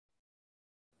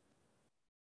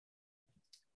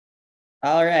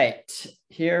All right,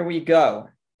 here we go.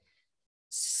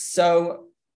 So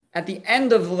at the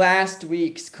end of last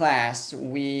week's class,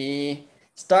 we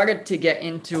started to get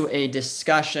into a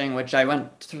discussion, which I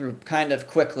went through kind of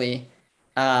quickly.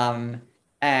 And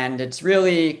it's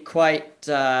really quite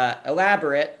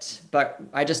elaborate, but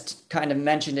I just kind of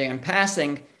mentioned it in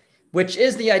passing, which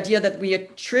is the idea that we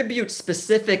attribute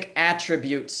specific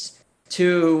attributes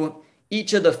to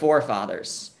each of the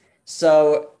forefathers.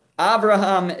 So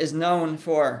Abraham is known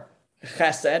for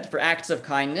chesed, for acts of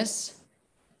kindness.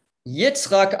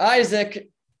 Yitzchak, Isaac,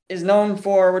 is known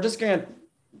for, we're just going to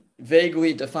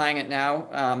vaguely define it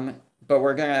now, but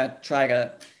we're going to try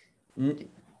to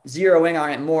zero in on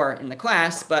it more in the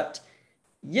class. But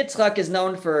Yitzchak is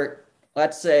known for,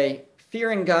 let's say,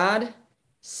 fearing God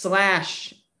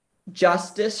 /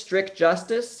 justice, strict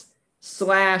justice, /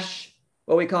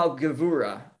 what we call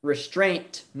Gevurah,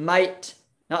 restraint, might.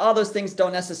 Now, all those things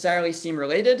don't necessarily seem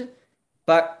related,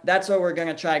 but that's what we're going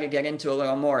to try to get into a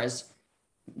little more, is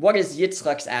what is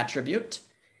Yitzchak's attribute?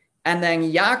 And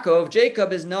then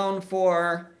Jacob is known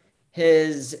for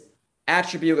his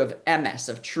attribute of emes,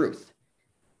 of truth.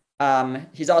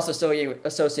 He's also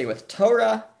associated with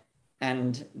Torah,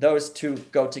 and those two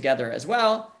go together as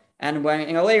well. And when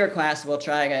in a later class, we'll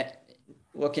try to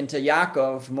look into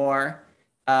Yaakov more,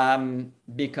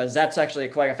 because that's actually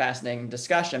quite a fascinating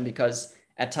discussion, because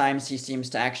at times he seems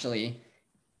to actually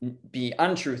be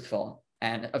untruthful,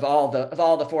 and of all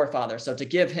the forefathers. So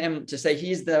to say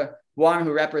he's the one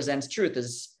who represents truth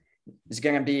is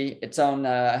going to be its own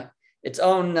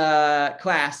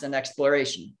class and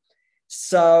exploration.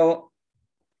 So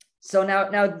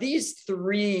now these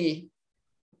three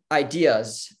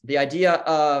ideas, the idea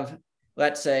of,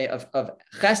 let's say, of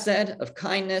chesed, of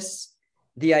kindness,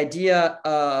 the idea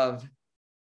of,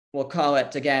 we'll call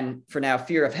it again for now,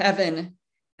 fear of heaven,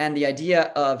 and the idea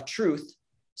of truth.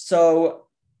 So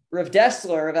Rav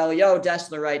Eliyahu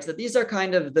Dessler writes that these are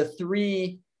kind of the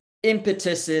three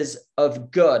impetuses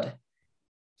of good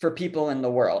for people in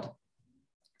the world.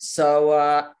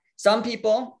 So some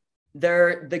people,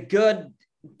 the good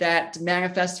that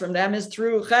manifests from them is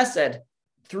through chesed,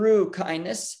 through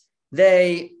kindness.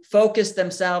 They focus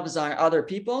themselves on other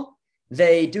people.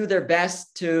 They do their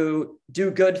best to do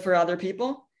good for other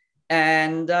people.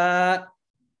 And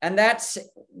that's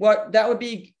what that would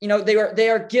be. They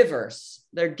are givers.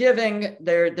 They're giving.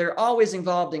 They're always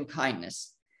involved in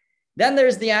kindness. Then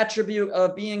there's the attribute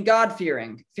of being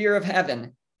God-fearing, fear of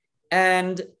heaven,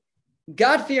 and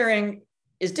God-fearing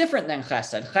is different than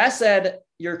chesed. Chesed,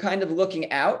 you're kind of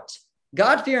looking out.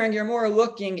 God-fearing, you're more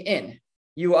looking in.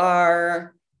 You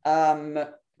are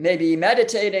maybe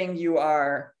meditating. You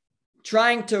are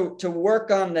trying to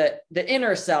work on the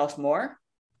inner self more.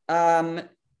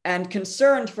 And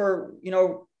concerned for,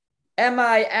 am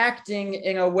I acting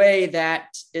in a way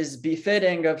that is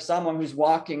befitting of someone who's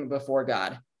walking before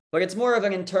God? But it's more of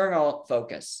an internal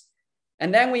focus.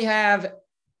 And then we have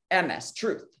emes,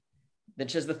 truth,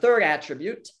 which is the third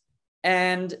attribute.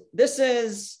 And this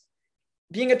is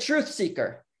being a truth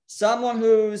seeker, someone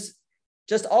who's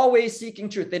just always seeking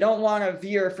truth. They don't want to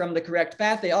veer from the correct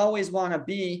path. They always want to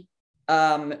be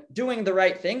doing the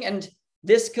right thing. And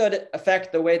this could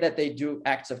affect the way that they do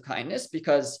acts of kindness,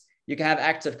 because you can have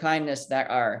acts of kindness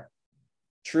that are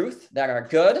truth, that are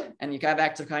good, and you can have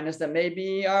acts of kindness that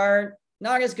maybe are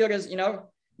not as good as,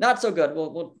 not so good.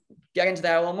 We'll get into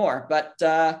that a little more.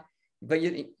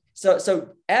 So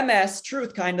MS,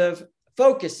 truth, kind of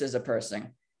focuses a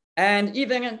person. And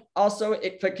even also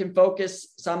it can focus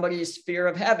somebody's fear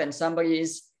of heaven,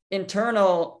 somebody's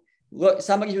internal look,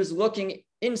 somebody who's looking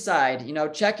inside,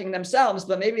 checking themselves,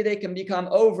 but maybe they can become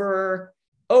over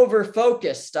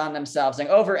focused on themselves and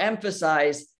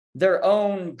overemphasize their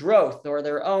own growth or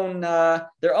their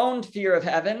own fear of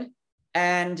heaven,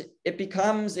 and it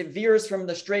veers from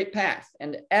the straight path.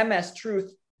 And MS,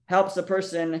 truth, helps a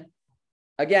person,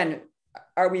 again,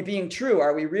 are we being true?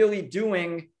 Are we really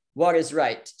doing what is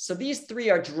right? So these three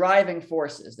are driving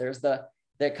forces. There's the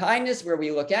kindness where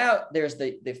we look out, there's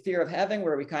the fear of heaven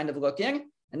where we kind of look in,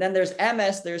 and then there's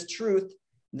MS, there's truth,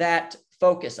 that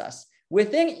focus us.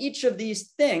 Within each of these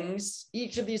things,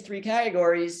 each of these three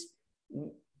categories,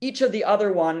 each of the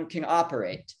other one can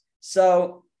operate.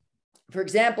 So, for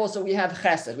example, we have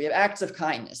chesed, we have acts of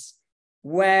kindness.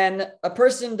 When a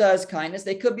person does kindness,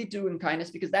 they could be doing kindness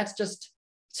because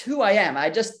it's who I am.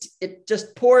 It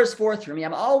just pours forth from me.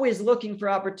 I'm always looking for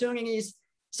opportunities.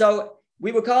 So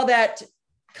we would call that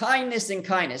kindness in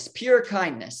kindness, pure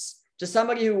kindness. Just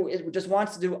somebody who just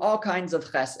wants to do all kinds of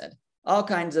chesed, all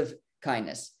kinds of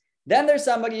kindness. Then there's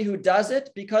somebody who does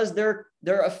it because they're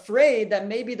afraid that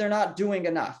maybe they're not doing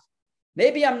enough.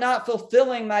 maybe I'm not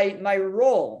fulfilling my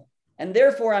role, and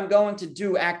therefore I'm going to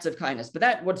do acts of kindness.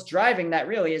 But what's driving that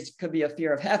really could be a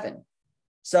fear of heaven.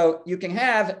 So you can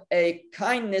have a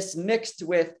kindness mixed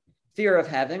with fear of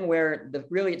heaven, where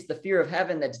really it's the fear of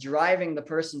heaven that's driving the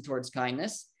person towards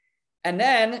kindness. And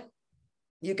then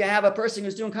you can have a person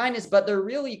who's doing kindness, but they're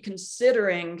really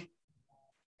considering,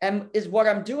 is what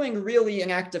I'm doing really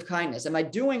an act of kindness? Am I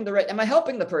doing the right? Am I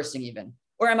helping the person even?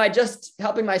 Or am I just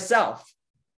helping myself?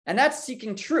 And that's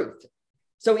seeking truth.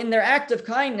 So in their act of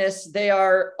kindness, they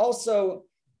are also,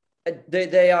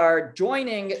 they are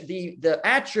joining the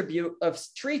attribute of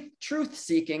truth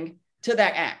seeking to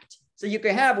that act. So you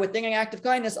can have within an act of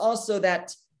kindness also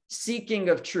that seeking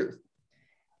of truth.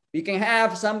 You can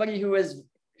have somebody who is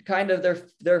kind of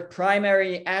their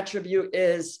primary attribute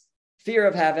is fear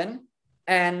of heaven.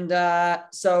 And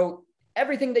so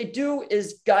everything they do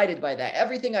is guided by that.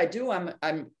 Everything I do,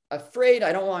 I'm afraid,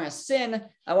 I don't want to sin.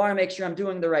 I want to make sure I'm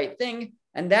doing the right thing.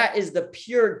 And that is the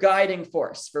pure guiding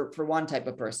force for one type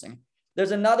of person.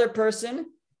 There's another person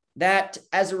that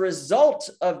as a result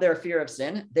of their fear of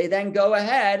sin, they then go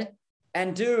ahead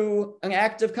and do an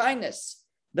act of kindness.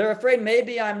 They're afraid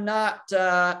maybe I'm not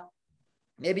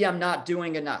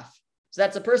doing enough. So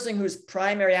that's a person whose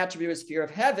primary attribute is fear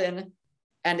of heaven,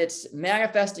 and it's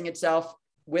manifesting itself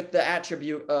with the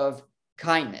attribute of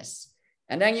kindness.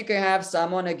 And then you can have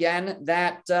someone again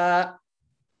that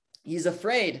he's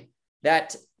afraid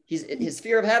that his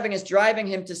fear of heaven is driving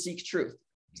him to seek truth.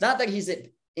 It's not that he's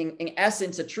in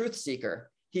essence a truth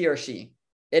seeker, he or she.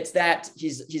 It's that he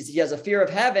has a fear of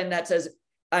heaven that says,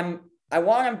 I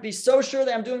want to be so sure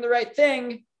that I'm doing the right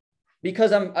thing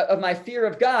because of my fear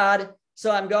of God.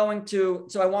 So I want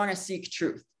to seek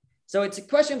truth. So it's a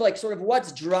question of like sort of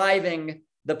what's driving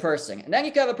the person. And then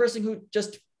you can have a person who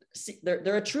just,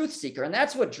 they're a truth seeker, and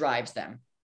that's what drives them.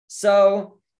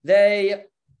 So they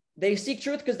seek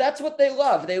truth because that's what they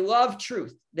love. They love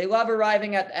truth. They love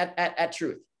arriving at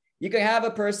truth. You can have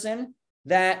a person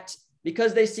that,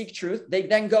 because they seek truth, they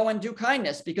then go and do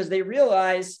kindness because they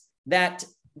realize that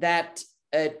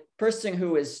a person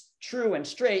who is true and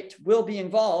straight will be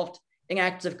involved in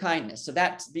acts of kindness. So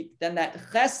then that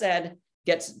chesed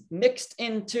gets mixed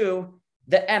into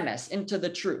the emes, into the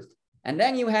truth. And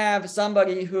then you have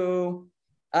somebody who,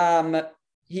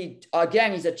 he's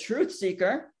a truth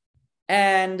seeker,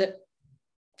 but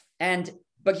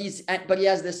he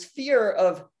has this fear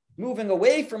of moving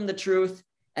away from the truth,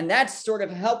 and that's sort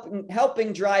of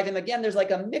helping drive him. Again, there's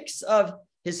like a mix of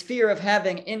his fear of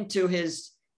having into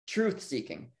his truth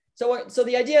seeking. So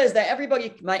the idea is that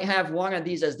everybody might have one of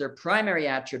these as their primary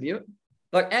attribute,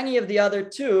 but any of the other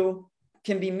two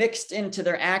can be mixed into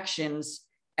their actions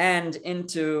and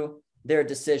into their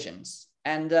decisions.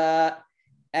 And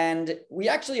we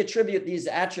actually attribute these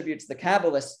attributes, the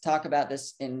Kabbalists talk about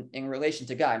this in relation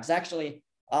to God. It's actually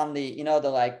on the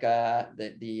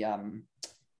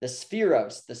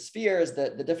spheros, the spheres,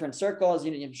 the different circles.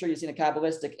 I'm sure you've seen a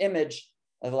Kabbalistic image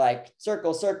of like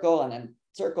circle, and then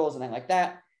circles, and then like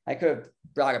that. I could have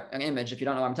brought up an image if you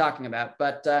don't know what I'm talking about.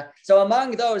 But so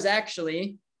among those,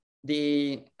 actually,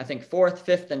 I think fourth,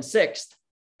 fifth, and sixth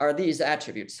are these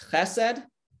attributes: chesed,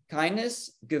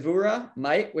 kindness; Gevurah,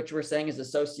 might, which we're saying is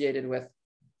associated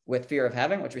with fear of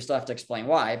heaven, which we still have to explain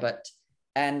why. But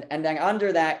and then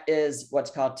under that is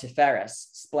what's called tiferes,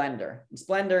 splendor. And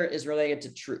splendor is related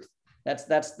to truth. That's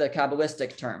the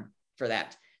Kabbalistic term for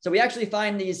that. So we actually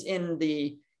find these in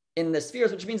the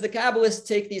spheres, which means the Kabbalists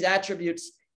take these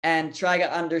attributes and try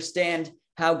to understand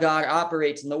how God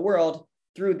operates in the world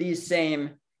through these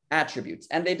same attributes.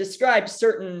 And they describe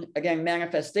certain, again,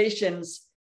 manifestations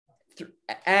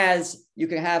as you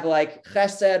can have like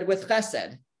chesed with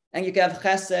chesed, and you can have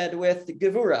chesed with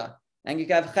Gevurah, and you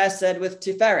can have chesed with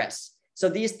tiferes. So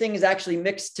these things actually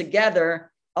mix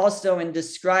together also in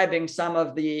describing some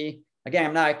of again,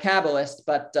 I'm not a Kabbalist,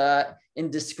 but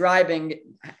in describing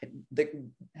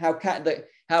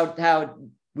how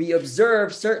we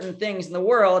observe certain things in the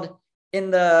world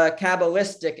in the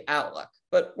Kabbalistic outlook.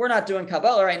 But we're not doing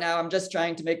Kabbalah right now. I'm just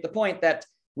trying to make the point that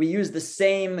we use these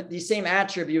same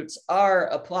attributes are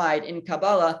applied in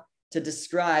Kabbalah to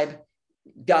describe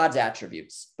God's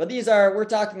attributes. But we're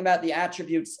talking about the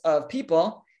attributes of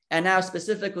people, and now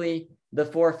specifically the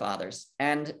forefathers.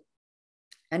 And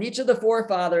each of the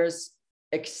forefathers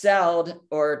excelled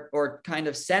or kind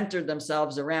of centered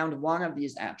themselves around one of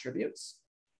these attributes.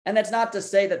 And that's not to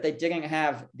say that they didn't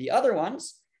have the other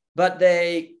ones, but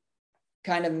they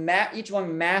kind of each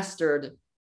one mastered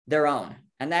their own.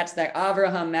 And that's that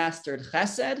Avraham mastered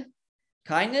chesed,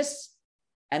 kindness,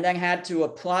 and then had to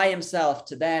apply himself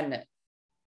to then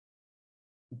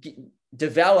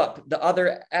develop the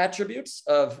other attributes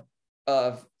of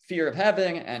of fear of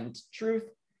heaven and truth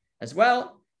as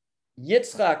well.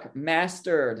 Yitzchak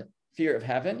mastered fear of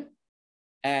heaven,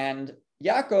 and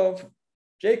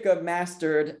Jacob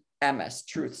mastered emes,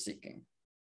 truth seeking.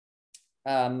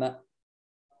 And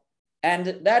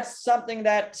that's something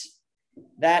that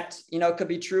could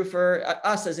be true for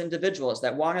us as individuals,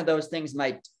 that one of those things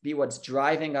might be what's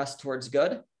driving us towards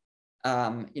good.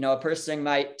 A person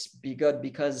might be good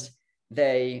because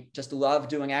they just love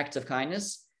doing acts of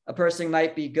kindness. A person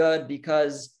might be good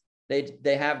because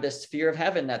they have this fear of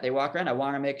heaven that they walk around. I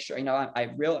want to make sure, I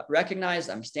recognize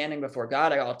I'm standing before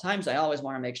God at all times. I always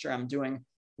want to make sure I'm doing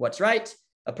what's right.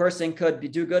 A person could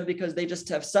do good because they just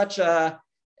have such a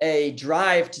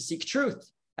drive to seek truth.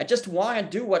 I just want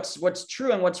to do what's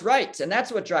true and what's right. And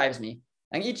that's what drives me.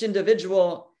 And each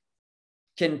individual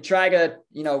can try to,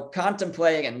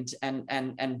 contemplate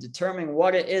and determine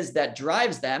what it is that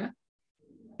drives them.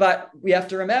 But we have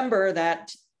to remember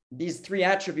that these three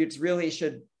attributes really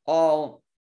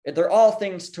they're all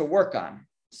things to work on.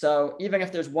 So even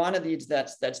if there's one of these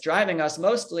that's driving us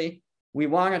mostly, we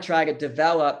want to try to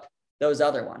develop those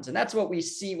other ones. And that's what we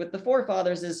see with the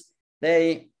forefathers is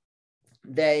there's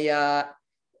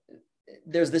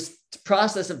this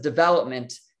process of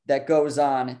development that goes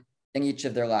on in each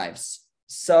of their lives.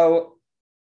 So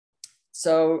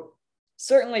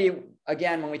certainly,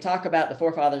 again, when we talk about the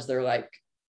forefathers, they're like,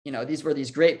 these were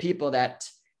these great people that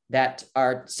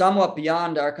are somewhat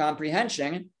beyond our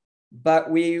comprehension, but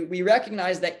we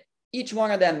recognize that each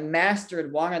one of them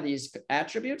mastered one of these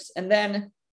attributes and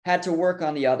then had to work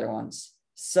on the other ones.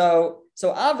 So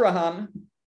Abraham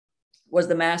was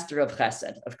the master of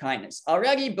chesed, of kindness.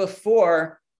 Already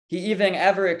before he even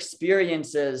ever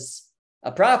experiences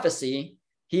a prophecy,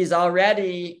 he's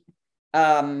already,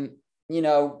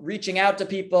 reaching out to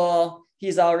people.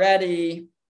 He's already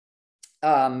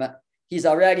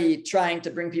trying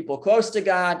to bring people close to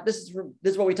God. This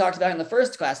is what we talked about in the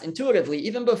first class. Intuitively,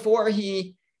 even before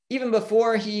he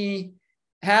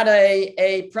had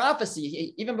a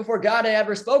prophecy, even before God had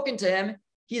ever spoken to him,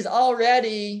 he's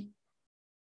already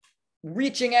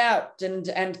reaching out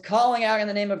and calling out in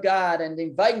the name of God and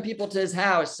inviting people to his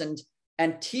house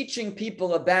and teaching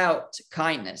people about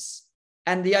kindness.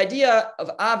 And the idea of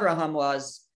Abraham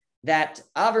was that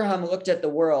Abraham looked at the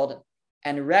world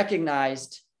and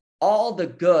recognized all the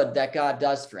good that God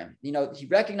does for him. He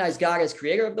recognized God as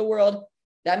creator of the world.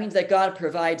 That means that God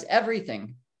provides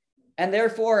everything. And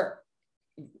therefore,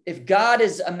 if God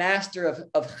is a master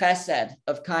of chesed,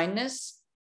 of kindness,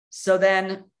 so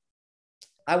then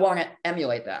I want to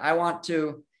emulate that. I want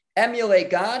to emulate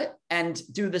God and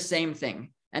do the same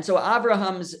thing. And so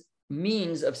Abraham's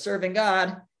means of serving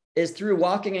God is through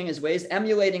walking in his ways,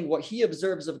 emulating what he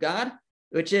observes of God,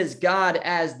 which is God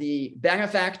as the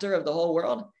benefactor of the whole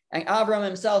world. And Abraham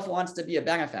himself wants to be a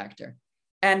benefactor.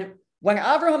 And when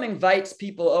Abraham invites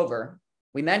people over,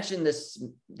 we mentioned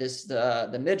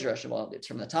the Midrash, well, it's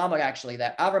from the Talmud actually,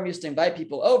 that Abraham used to invite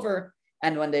people over,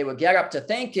 and when they would get up to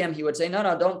thank him, he would say,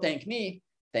 no, don't thank me,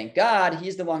 thank God.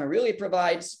 He's the one who really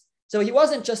provides. So he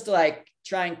wasn't just like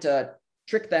trying to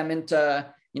trick them into,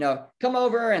 come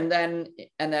over and then,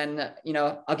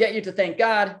 I'll get you to thank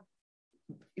God.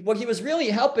 What he was really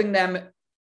helping them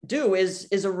do is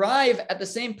arrive at the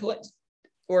same place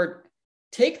or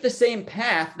take the same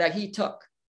path that he took.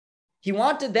 He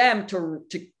wanted them to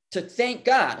thank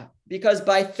God, because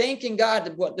by thanking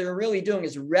God, what they're really doing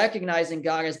is recognizing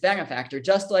God as benefactor,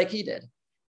 just like he did.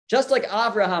 Just like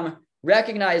Abraham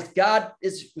recognized God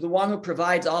is the one who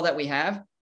provides all that we have,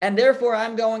 and therefore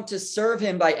I'm going to serve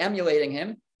him by emulating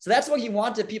him. So that's what he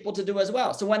wanted people to do as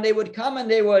well. So when they would come and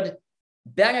they would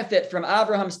benefit from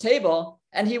Abraham's table,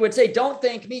 and he would say, don't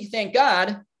thank me, thank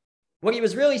God, what he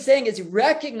was really saying is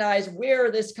recognize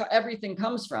where everything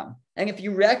comes from. And if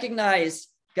you recognize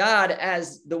God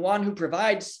as the one who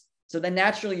provides, so then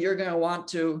naturally you're going to want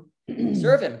to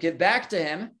serve him, give back to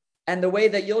him. And the way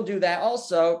that you'll do that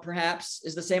also perhaps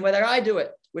is the same way that I do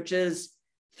it, which is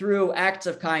through acts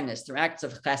of kindness, through acts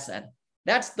of chesed.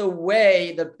 That's the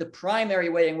way, the primary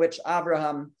way in which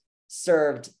Abraham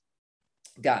served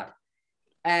God.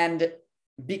 And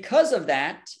because of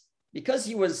that, because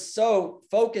he was so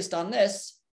focused on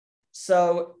this,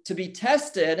 so to be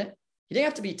tested, he didn't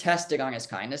have to be tested on his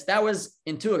kindness. That was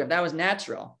intuitive. That was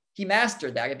natural. He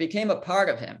mastered that. It became a part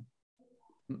of him.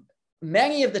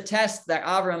 Many of the tests that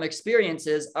Abraham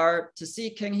experiences are to see,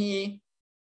 can he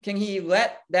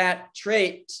let that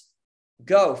trait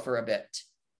go for a bit,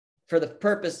 for the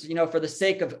purpose, for the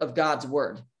sake of God's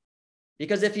word.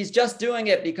 Because if he's just doing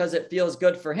it because it feels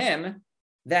good for him,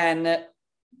 then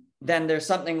then there's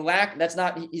something that's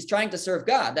not, he's trying to serve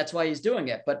God. That's why he's doing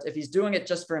it. But if he's doing it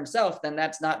just for himself, then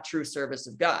that's not true service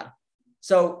of God.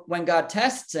 So when God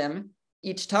tests him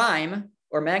each time,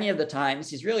 or many of the times,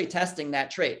 he's really testing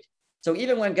that trait. So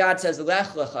even when God says, Lech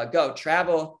lecha, go,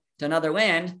 travel to another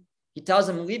land, he tells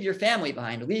him, leave your family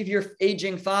behind, leave your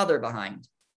aging father behind.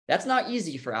 That's not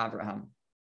easy for Abraham.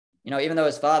 Even though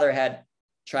his father had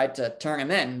tried to turn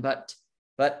him in, but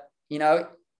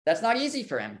that's not easy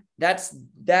for him.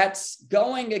 That's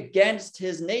going against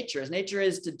his nature. His nature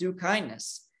is to do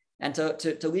kindness, and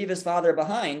to leave his father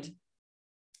behind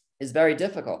is very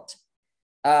difficult.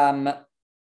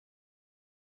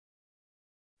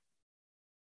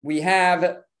 We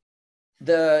have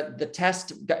the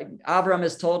test. Abraham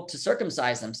is told to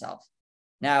circumcise himself.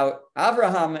 Now,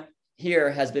 Abraham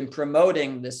here has been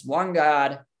promoting this one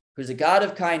God who's a God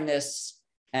of kindness,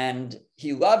 and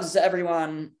he loves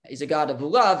everyone. He's a God of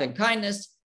love and kindness.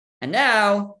 And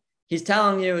now he's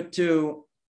telling you to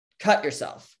cut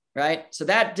yourself, right? So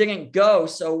that didn't go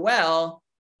so well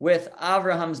with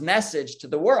Abraham's message to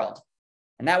the world.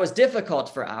 And that was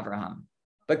difficult for Abraham.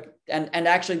 But and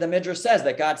actually the Midrash says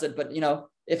that God said, but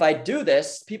if I do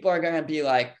this, people are going to be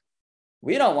like,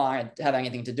 we don't want to have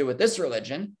anything to do with this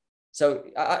religion. So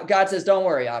God says, don't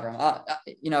worry, Abraham.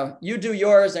 You do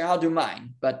yours and I'll do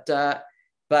mine. But that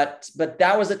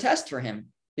was a test for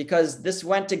him, because this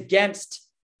went against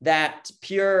that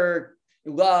pure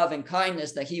love and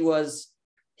kindness that he was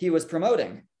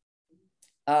promoting.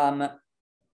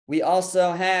 We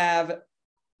also have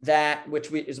that, which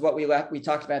is what we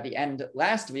talked about at the end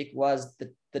last week, was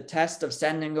the test of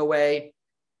sending away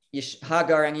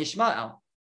Hagar and Yishmael.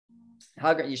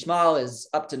 Yishmael is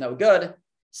up to no good.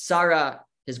 Sarah,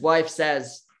 his wife,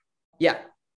 says, yeah.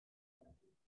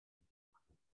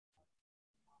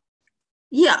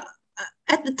 Yeah.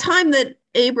 At the time that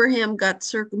Abraham got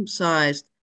circumcised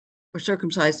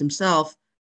himself,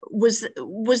 was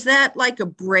that like a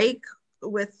break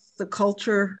with the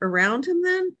culture around him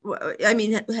then? I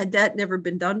mean, had that never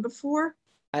been done before?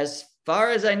 As far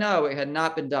as I know, it had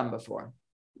not been done before.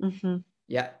 Mm-hmm.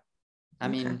 Yeah. I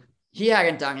mean, he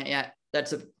hadn't done it yet.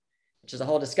 Which is a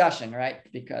whole discussion, right?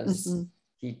 Because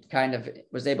he kind of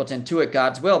was able to intuit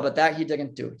God's will, but that he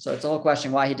didn't do. So it's a whole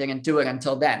question why he didn't do it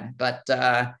until then. But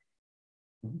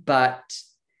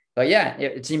yeah,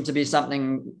 it seemed to be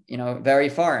something, very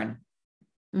foreign.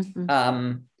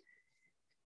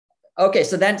 Okay,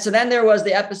 so then there was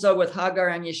the episode with Hagar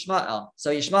and Yishmael.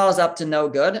 So Yishmael is up to no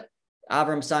good.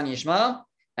 Avram's son Yishmael,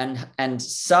 and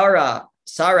Sarai,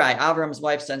 Avram's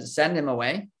wife, send him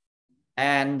away.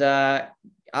 And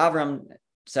Avram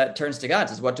turns to God,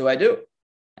 says, what do I do?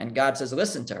 And God says,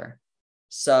 listen to her.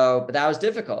 So, but that was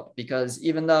difficult, because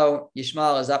even though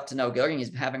Yishmael is up to no good and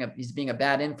he's being a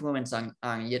bad influence on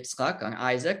Yitzchak, on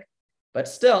Isaac, but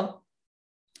still,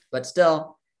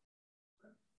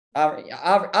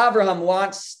 Abraham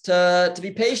wants to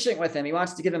be patient with him. He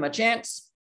wants to give him a chance.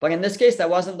 But in this case, that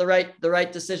wasn't the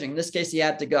right decision. In this case, he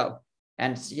had to go.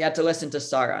 And he had to listen to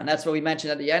Sarah. And that's what we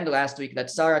mentioned at the end last week,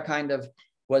 that Sarah kind of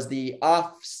was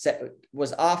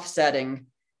offsetting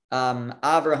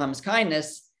Abraham's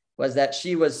kindness, was that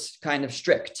she was kind of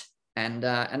strict. And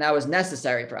that was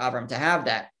necessary for Abraham to have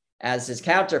that as his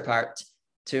counterpart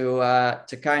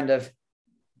to kind of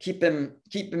keep him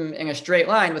in a straight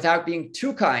line without being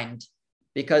too kind.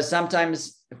 Because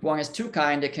sometimes if one is too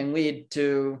kind, it can lead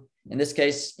to, in this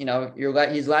case,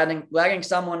 he's letting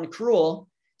someone cruel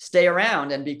stay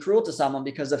around and be cruel to someone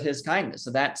because of his kindness.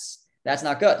 So that's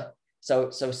not good.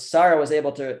 So Sarah was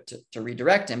able to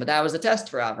redirect him, but that was a test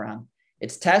for Abraham.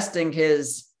 It's testing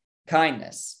his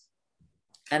kindness.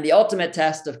 And the ultimate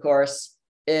test, of course,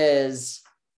 is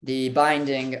the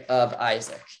binding of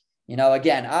Isaac.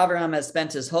 Again, Abraham has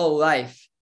spent his whole life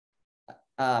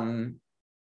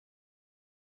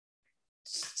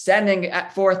sending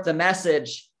forth the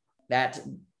message that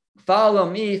follow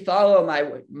me, follow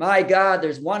my God.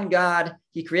 There's one God.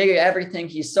 He created everything.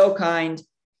 He's so kind.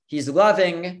 He's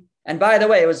loving. And by the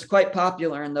way, it was quite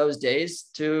popular in those days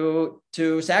to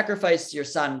sacrifice your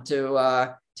son to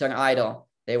an idol.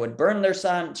 They would burn their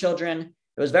children.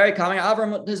 It was very common.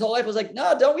 Avram, his whole life was like,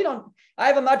 no, we don't. I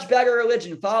have a much better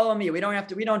religion. Follow me. We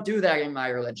don't do that in my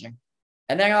religion.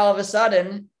 And then all of a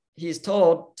sudden, he's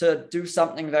told to do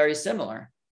something very similar.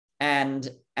 And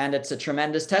it's a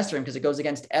tremendous test for him, because it goes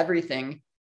against everything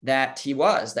that he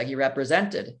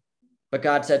represented. But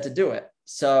God said to do it.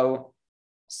 So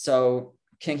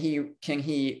can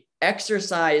he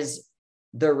exercise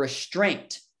the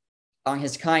restraint on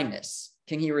his kindness?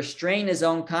 Can he restrain his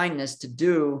own kindness to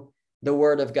do the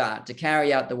word of God, to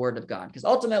carry out the word of God? Because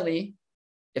ultimately,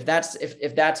 if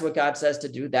that's what God says to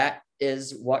do, that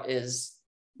is what is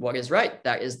right.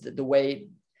 That is the way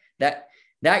that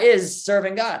is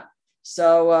serving God.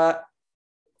 So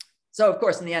of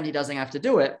course, in the end, he doesn't have to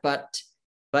do it, but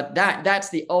that's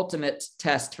the ultimate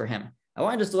test for him. I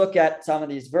want to just look at some of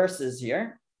these verses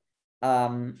here,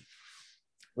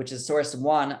 which is source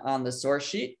 1 on the source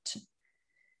sheet.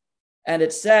 And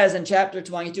it says in chapter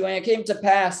 22, and it came to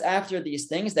pass after these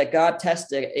things that God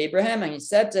tested Abraham, and he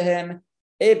said to him,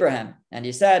 Abraham, and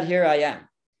he said, here I am.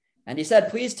 And he said,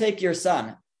 please take your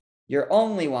son, your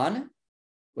only one,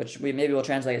 which maybe we'll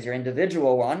translate as your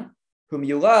individual one, whom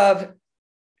you love,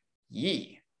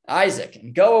 Isaac,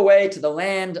 and go away to the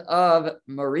land of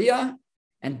Moriah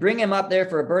and bring him up there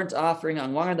for a burnt offering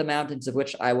on one of the mountains of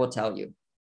which I will tell you.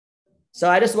 So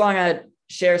I just want to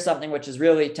share something which is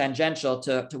really tangential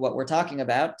to what we're talking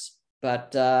about.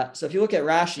 But so if you look at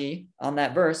Rashi on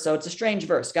that verse, so it's a strange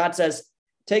verse. God says,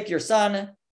 take your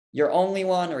son, your only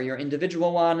one or your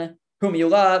individual one, whom you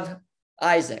love,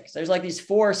 Isaac. So there's like these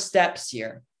 4 steps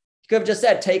here. You could have just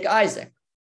said, take Isaac.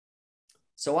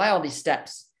 So why all these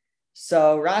steps?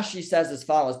 So Rashi says as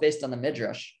follows, based on the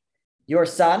Midrash, your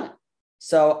son.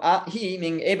 So he,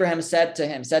 meaning Abraham, said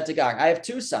to God, I have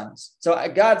 2 sons. So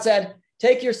God said,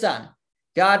 take your son.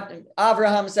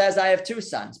 Avraham says, I have 2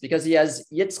 sons because he has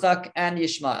Yitzchak and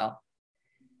Ishmael.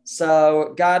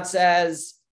 So God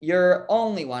says, your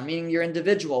only one, meaning your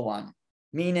individual one,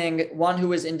 meaning one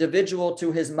who is individual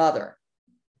to his mother.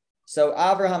 So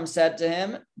Avraham said to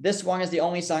him, this one is the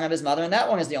only son of his mother, and that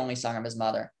one is the only son of his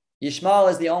mother. Ishmael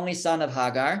is the only son of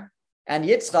Hagar, and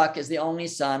Yitzchak is the only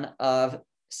son of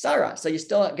Sarah. So you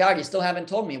still haven't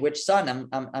told me which son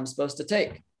I'm supposed to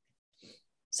take.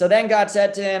 So then God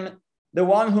said to him, the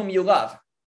one whom you love.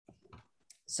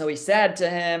 So he said to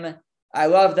him, I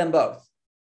love them both.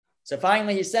 So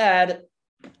finally he said,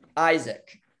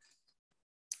 Isaac.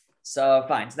 So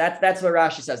fine. So that's what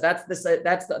Rashi says.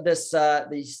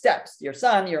 The steps. Your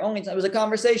son, your only son. It was a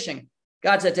conversation.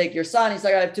 God said, take your son. He's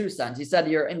like, I have 2 sons. He said,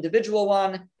 your individual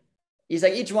one. He's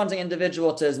like, each one's an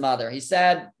individual to his mother. He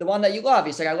said, the one that you love.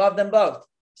 He said, I love them both.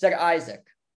 He said, Isaac.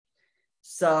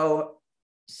 So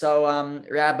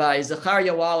Rabbi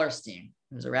Zachariah Wallerstein,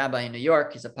 who's a rabbi in New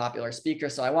York, he's a popular speaker.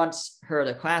 So I once heard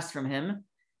a class from him,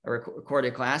 a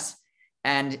recorded class,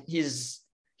 and he's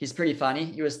pretty funny.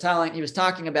 He was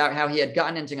talking about how he had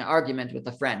gotten into an argument with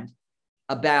a friend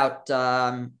about,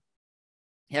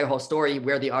 he had a whole story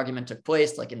where the argument took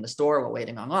place, like in the store while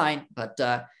waiting online. But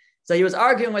so he was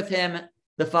arguing with him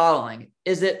the following: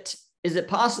 Is it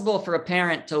possible for a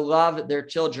parent to love their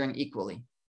children equally?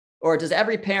 Or does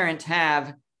every parent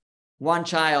have one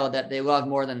child that they love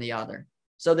more than the other?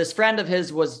 So this friend of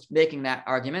his was making that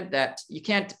argument that you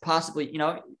can't possibly,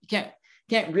 you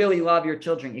can't really love your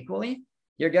children equally.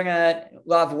 You're going to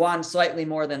love one slightly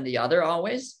more than the other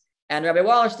always. And Rabbi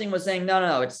Wallerstein was saying,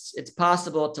 no, it's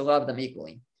possible to love them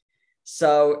equally.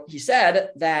 So he said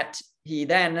that he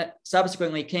then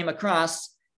subsequently came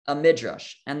across a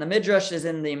midrash. And the midrash is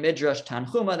in the Midrash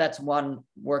Tanchuma. That's one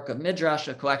work of midrash,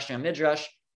 a collection of midrash.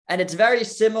 And it's very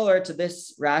similar to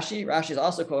this Rashi. Rashi is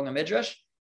also quoting a midrash,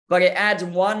 but it adds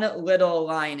one little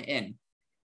line in.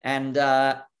 And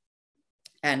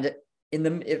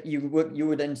if you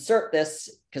would insert this,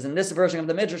 because in this version of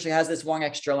the midrash, it has this one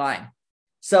extra line.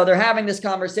 So they're having this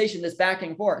conversation, this back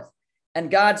and forth.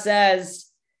 And God says,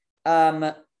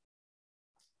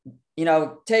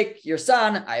 take your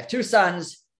son. I have 2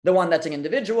 sons. The one that's an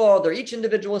individual, they're each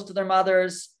individuals to their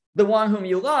mothers. The one whom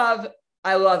you love,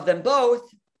 I love them both.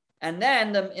 And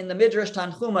then in the Midrash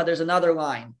Tanchuma, there's another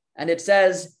line. And it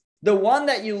says, the one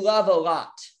that you love a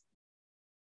lot.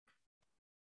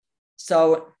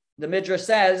 So the Midrash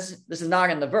says, this is not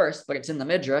in the verse, but it's in the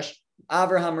Midrash.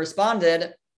 Avraham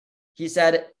responded, he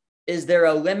said, is there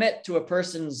a limit to a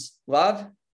person's love?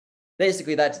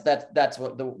 Basically, that's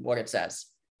what it says.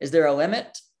 Is there a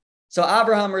limit? So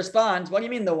Abraham responds, what do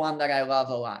you mean the one that I love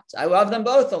a lot? I love them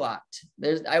both a lot.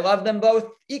 I love them both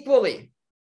equally.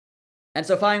 And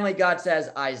so finally, God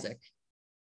says Isaac.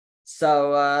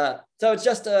 So it's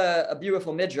just a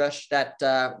beautiful midrash that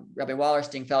Rabbi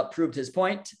Wallerstein felt proved his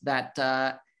point that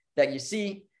you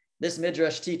see, this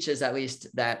midrash teaches at least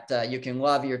that you can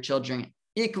love your children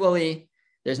equally.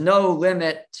 There's no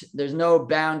limit. There's no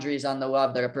boundaries on the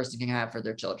love that a person can have for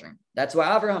their children. That's what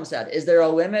Abraham said. Is there a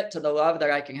limit to the love that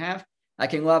I can have? I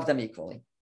can love them equally.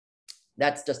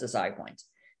 That's just a side point.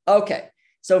 Okay,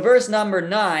 so verse number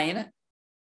 9.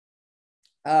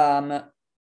 And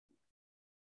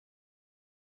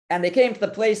they came to the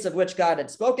place of which God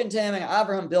had spoken to him, and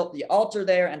Abraham built the altar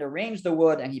there and arranged the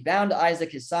wood, and he bound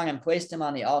Isaac his son and placed him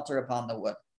on the altar upon the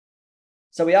wood.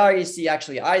 So we already see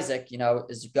actually Isaac,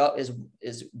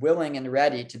 is willing and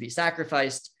ready to be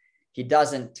sacrificed. He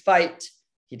doesn't fight.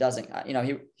 He doesn't,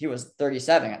 he was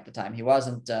 37 at the time. He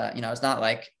wasn't, it's not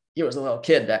like he was a little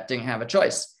kid that didn't have a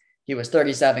choice. He was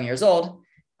 37 years old,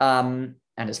 and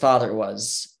his father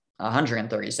was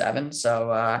 137.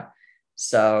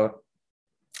 So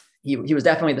he was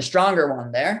definitely the stronger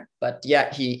one there, but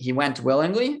yet he went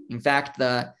willingly. In fact,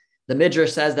 the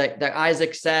Midrash says that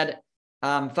Isaac said,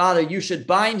 Father, you should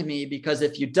bind me, because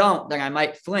if you don't, then I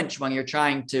might flinch when you're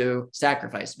trying to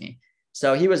sacrifice me.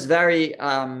 So he was very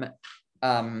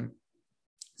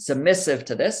submissive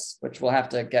to this, which we'll have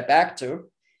to get back to.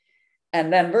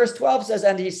 And then verse 12 says,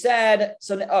 and he said,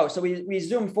 so we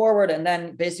zoom forward, and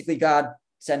then basically God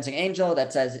sends an angel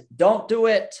that says, don't do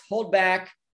it, hold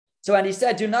back. So, and he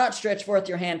said, do not stretch forth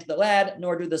your hand to the lad,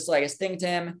 nor do the slightest thing to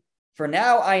him. For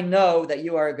now I know that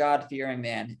you are a God-fearing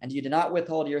man, and you do not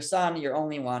withhold your son, your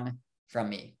only one, from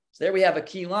me. So there we have a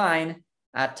key line,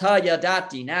 Ata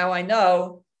yadati, now I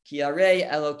know, ki arei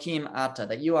Elokim ata,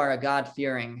 that you are a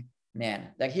God-fearing man.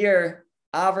 That here,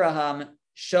 Avraham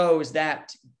shows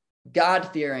that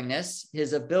God-fearingness,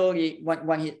 his ability,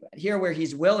 where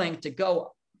he's willing to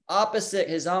go opposite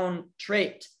his own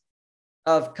trait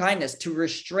of kindness, to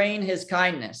restrain his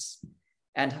kindness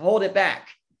and hold it back.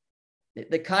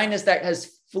 The kindness that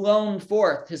has flown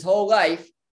forth his whole life,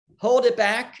 hold it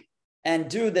back and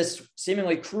do this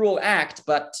seemingly cruel act,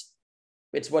 but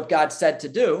it's what God said to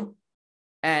do.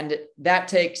 And that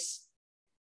takes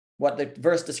what the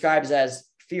verse describes as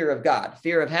fear of God,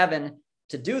 fear of heaven,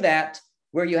 to do that,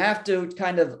 where you have to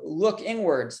kind of look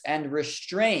inwards and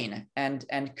restrain and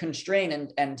constrain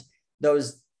and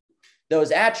those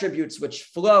attributes which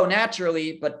flow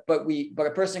naturally, but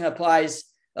a person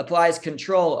applies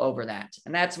control over that.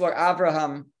 And that's what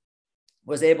Abraham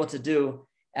was able to do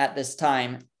at this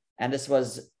time. And this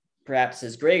was perhaps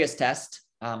his greatest test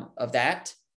of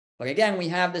that. But again, we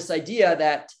have this idea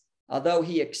that although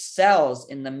he excels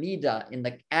in the midah, in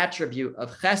the attribute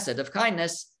of chesed, of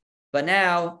kindness, but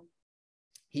now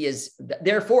he is,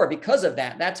 therefore, because of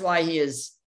that, that's why he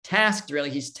is tasked, really,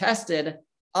 he's tested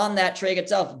on that trait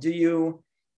itself.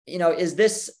 Is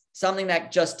this something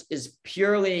that just is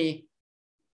purely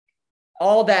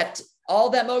all that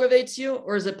motivates you,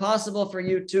 or is it possible for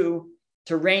you to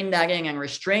rein that in and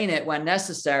restrain it when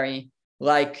necessary,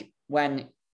 like when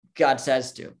God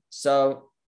says to? So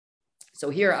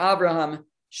here Abraham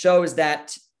shows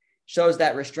that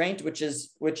restraint, which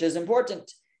is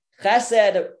important.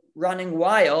 Chesed running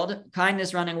wild,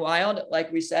 kindness running wild, like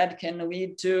we said, can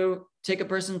lead to take a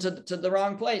person to the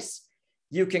wrong place.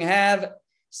 You can have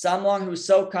someone who's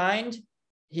so kind,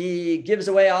 he gives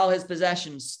away all his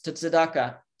possessions to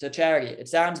tzedakah, to charity. It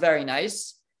sounds very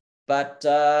nice, but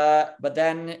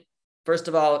then, first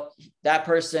of all, that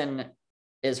person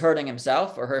is hurting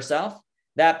himself or herself.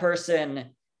 That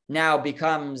person now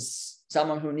becomes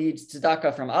someone who needs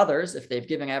tzedakah from others if they've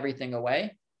given everything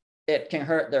away. It can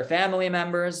hurt their family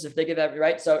members if they give everything,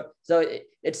 right? So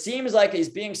it seems like he's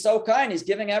being so kind, he's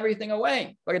giving everything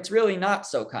away, but it's really not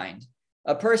so kind.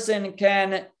 A person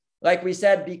can, like we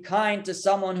said, be kind to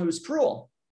someone who's cruel.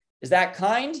 Is that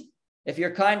kind? If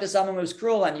you're kind to someone who's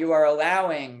cruel and you are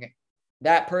allowing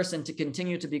that person to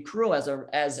continue to be cruel as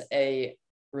a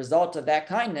result of that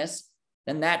kindness,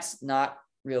 then that's not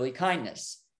really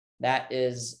kindness. That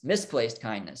is misplaced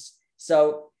kindness.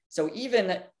 So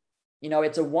even,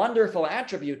 it's a wonderful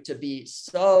attribute to be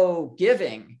so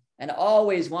giving and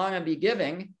always want to be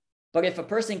giving. But if a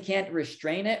person can't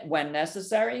restrain it when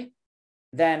necessary,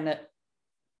 then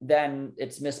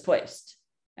it's misplaced.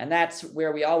 And that's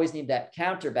where we always need that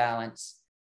counterbalance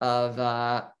of,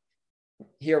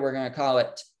 here we're going to call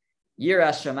it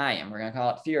yiras shamayim. We're going to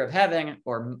call it fear of heaven,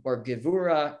 or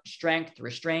Gevurah, strength,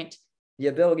 restraint, the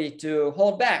ability to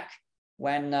hold back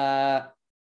when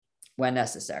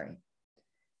necessary.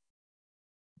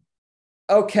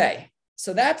 Okay,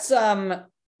 so that's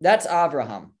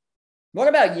Avraham. What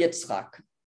about Yitzchak?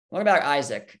 What about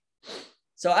Isaac?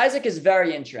 So Isaac is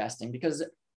very interesting because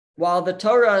while the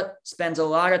Torah spends a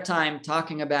lot of time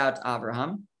talking about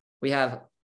Avraham, we have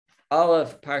all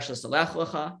of Parshas Lech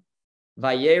Lecha,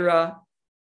 Vayera,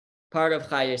 part of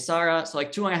Chayei Sarah, so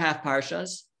like 2.5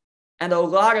 parshas, and a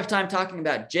lot of time talking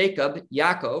about Jacob,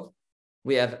 Yaakov.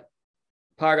 We have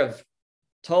part of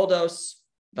Toldos,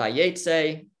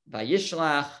 Vayetze,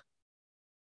 Vayishlach,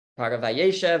 part of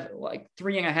Vayeshev, like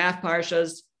 3.5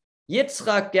 parshas.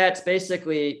 Yitzchak gets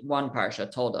basically 1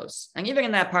 parsha, Toldos. And even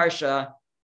in that parsha,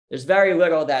 there's very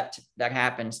little that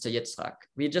happens to Yitzchak.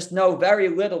 We just know very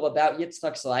little about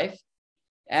Yitzchak's life.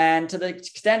 And to the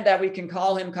extent that we can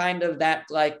call him kind of that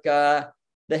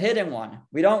the hidden one.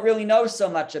 We don't really know so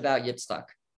much about Yitzchak.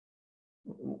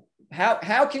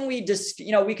 How can we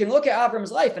we can look at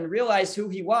Avram's life and realize who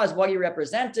he was, what he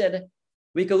represented.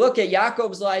 We could look at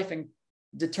Yaakov's life and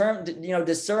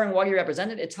discern what he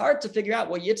represented. It's hard to figure out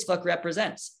what Yitzchak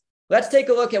represents. Let's take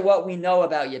a look at what we know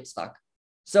about Yitzchak.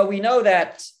 So we know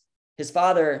that his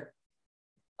father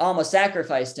almost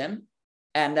sacrificed him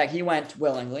and that he went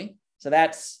willingly. So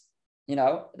that's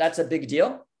a big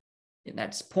deal. And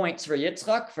that's points for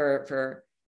Yitzchak for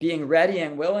being ready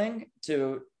and willing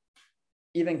to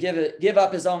even give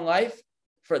up his own life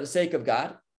for the sake of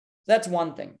God. That's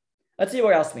one thing. Let's see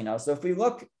what else we know. So if we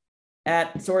look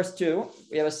at source 2,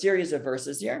 we have a series of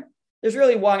verses here. There's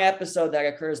really one episode that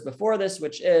occurs before this,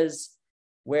 which is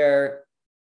where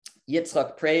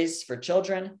Yitzchak prays for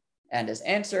children and is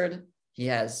answered. He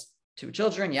has 2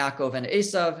 children, Yaakov and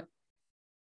Esav.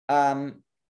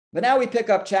 But now we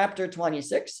pick up chapter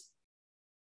 26,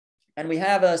 and we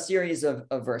have a series of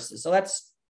verses. So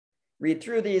let's read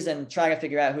through these and try to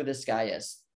figure out who this guy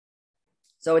is.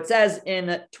 So it says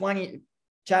in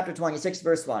chapter 26,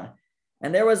 verse 1,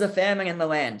 and there was a famine in the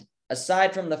land,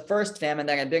 aside from the first famine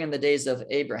that had been in the days of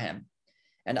Abraham.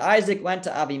 And Isaac went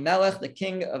to Abimelech, the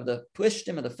king of the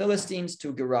Plishtim of the Philistines,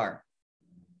 to Gerar.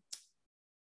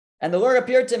 And the Lord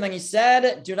appeared to him and he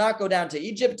said, do not go down to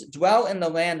Egypt, dwell in the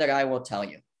land that I will tell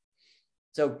you.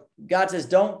 So God says,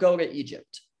 don't go to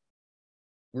Egypt.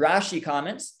 Rashi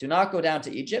comments, do not go down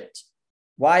to Egypt.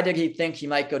 Why did he think he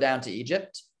might go down to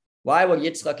Egypt? Why would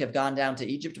Yitzchak have gone down to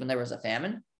Egypt when there was a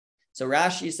famine? So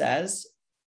Rashi says,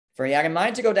 for he had in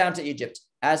mind to go down to Egypt,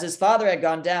 as his father had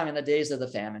gone down in the days of the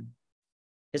famine.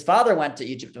 His father went to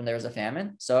Egypt when there was a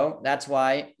famine, so that's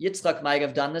why Yitzchak might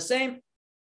have done the same.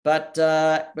 But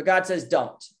God says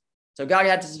don't. So God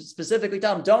had to specifically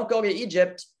tell him, don't go to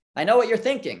Egypt. I know what you're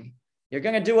thinking. You're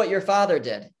going to do what your father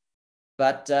did,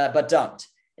 but don't.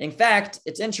 In fact,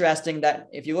 it's interesting that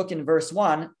if you look in verse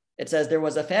 1, it says there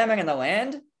was a famine in the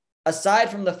land, aside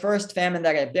from the first famine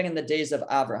that had been in the days of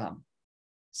Abraham.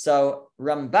 So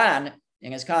Ramban,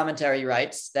 in his commentary,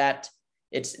 writes that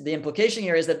the implication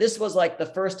here is that this was like the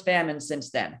first famine since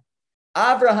then.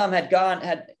 Abraham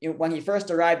when he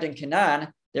first arrived in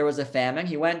Canaan, there was a famine.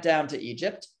 He went down to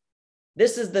Egypt.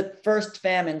 This is the first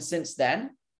famine since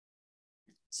then.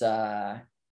 It's,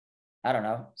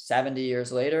 70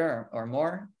 years later or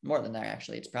more than that,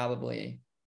 actually. It's probably,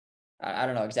 I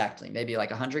don't know exactly, maybe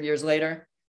like 100 years later.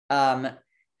 But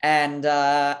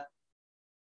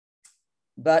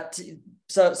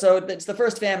it's the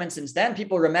first famine since then.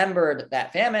 People remembered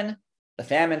that famine, the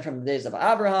famine from the days of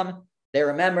Abraham. They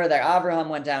remember that Abraham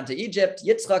went down to Egypt.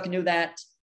 Yitzchak knew that.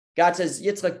 God says,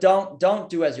 Yitzchak, don't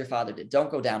do as your father did.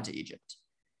 Don't go down to Egypt.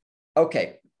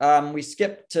 Okay, we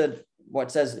skip to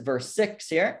what says verse 6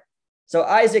 here. So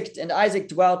Isaac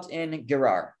dwelt in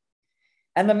Gerar.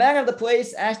 And the man of the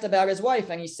place asked about his wife,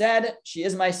 and he said, she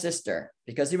is my sister,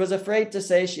 because he was afraid to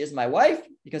say she is my wife,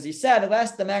 because he said,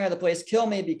 lest the man of the place kill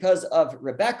me because of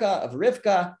Rebekah, of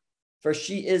Rivkah, for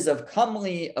she is of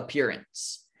comely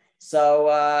appearance.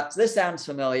 So this sounds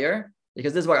familiar,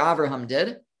 because this is what Avraham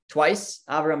did twice.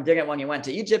 Avraham did it when he went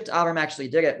to Egypt. Avraham actually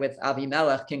did it with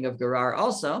Abimelech, king of Gerar,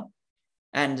 also.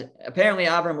 And apparently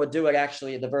Avraham would do it,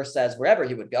 actually, the verse says, wherever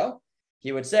he would go.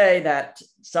 He would say that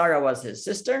Sarah was his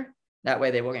sister. That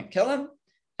way they wouldn't kill him.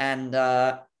 And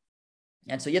so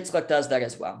Yitzchak does that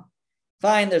as well.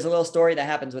 Fine, there's a little story that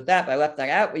happens with that, but I left that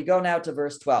out. We go now to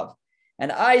verse 12.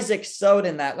 And Isaac sowed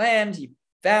in that land. He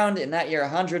found in that year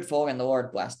 100-fold, and the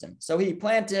Lord blessed him. So he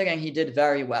planted and he did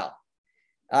very well.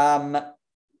 And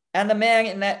the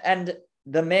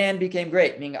man became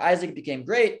great, meaning Isaac became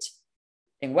great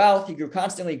in wealth. He grew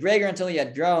constantly greater until he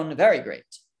had grown very great.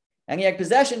 And he had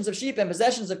possessions of sheep and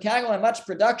possessions of cattle and much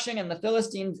production, and the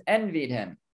Philistines envied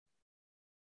him.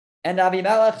 And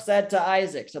Abimelech said to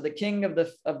Isaac, so the king of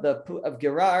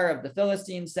Gerar, of the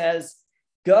Philistines, says,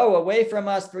 go away from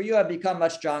us, for you have become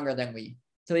much stronger than we.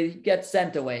 So he gets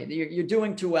sent away. You're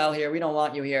doing too well here. We don't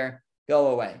want you here. Go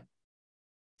away.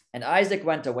 And Isaac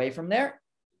went away from there,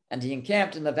 and he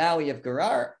encamped in the valley of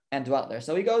Gerar and dwelt there.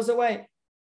 So he goes away.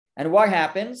 And what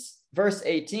happens? Verse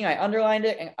 18, I underlined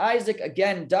it. And Isaac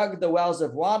again dug the wells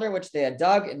of water, which they had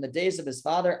dug in the days of his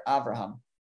father Abraham.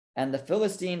 And the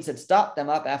Philistines had stopped them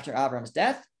up after Abraham's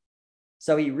death.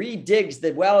 So he redigs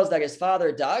the wells that his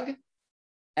father dug,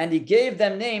 and he gave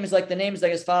them names like the names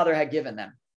that his father had given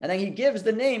them. And then he gives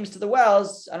the names to the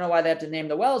wells. I don't know why they had to name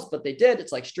the wells, but they did.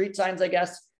 It's like street signs, I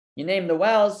guess. You name the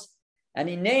wells, and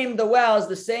he named the wells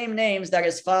the same names that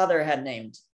his father had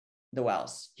named the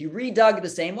wells. He redug the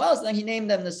same wells, and then he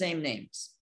named them the same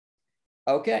names.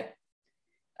 Okay.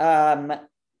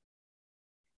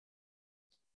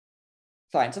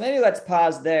 Fine. So maybe let's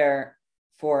pause there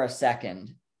for a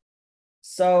second.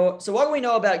 So what do we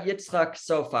know about Yitzchak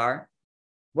so far?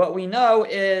 What we know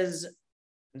is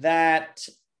that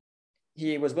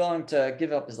he was willing to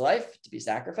give up his life to be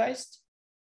sacrificed.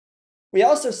 We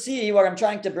also see what I'm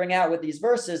trying to bring out with these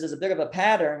verses is a bit of a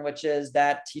pattern, which is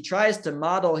that he tries to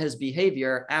model his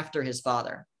behavior after his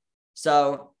father.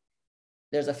 So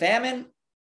there's a famine.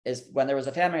 When there was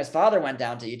a famine, his father went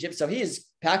down to Egypt. So he's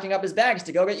packing up his bags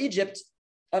to go to Egypt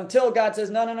until God says,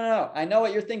 no. I know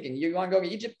what you're thinking. You want to go to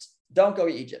Egypt? Don't go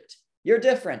to Egypt. You're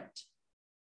different.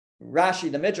 Rashi,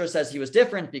 the Midrash, says he was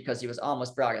different because he was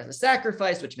almost brought as a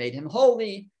sacrifice, which made him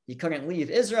holy. He couldn't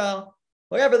leave Israel.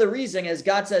 Whatever the reason is,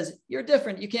 God says, you're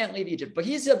different. You can't leave Egypt. But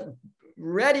he's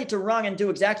ready to run and do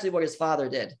exactly what his father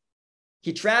did.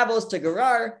 He travels to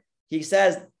Gevurah. He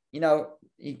says,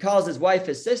 he calls his wife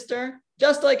his sister,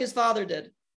 just like his father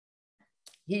did.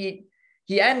 He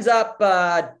ends up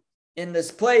in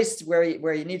this place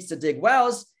where he needs to dig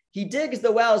wells. He digs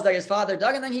the wells that his father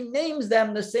dug, and then he names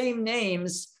them the same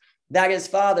names that his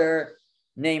father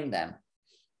named them.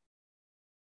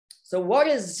 So what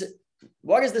is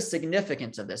the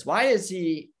significance of this? Why is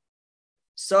he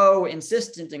so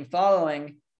insistent in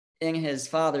following in his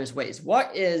father's ways?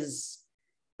 What is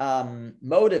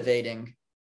motivating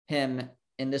him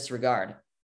in this regard?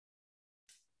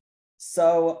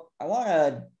 So I want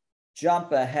to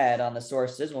jump ahead on the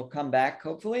sources. We'll come back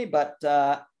hopefully, but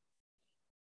I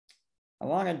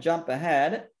want to jump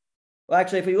ahead. Well,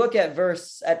 actually, if we look at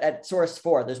at source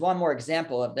 4, there's one more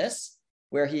example of this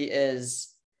where he is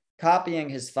copying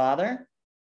his father,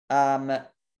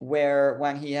 where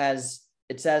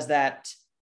it says that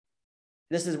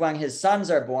this is when his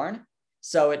sons are born.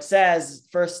 So it says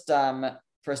first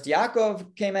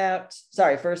Yaakov came out.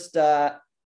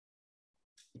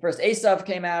 First Esav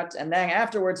came out, and then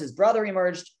afterwards his brother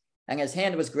emerged, and his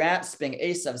hand was grasping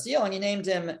Esav's heel, and he named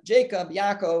him Jacob,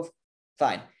 Yaakov.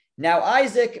 Fine. Now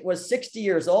Isaac was 60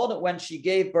 years old when she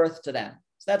gave birth to them.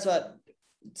 So that's what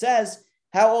it says.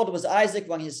 How old was Isaac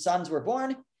when his sons were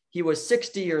born? He was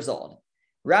 60 years old.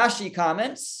 Rashi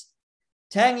comments,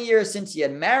 10 years since he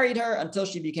had married her until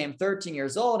she became 13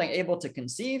 years old and able to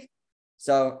conceive.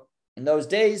 So in those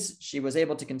days, she was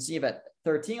able to conceive at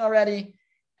 13 already.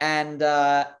 And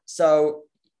so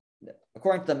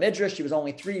according to the Midrash, she was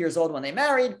only 3 years old when they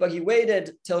married, but he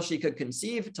waited till she could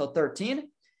conceive, till 13.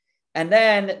 And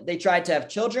then they tried to have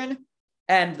children.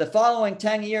 And the following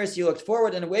 10 years, he looked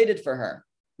forward and waited for her,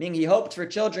 meaning he hoped for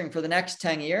children for the next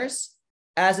 10 years,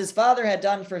 as his father had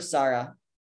done for Sarah.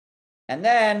 And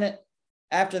then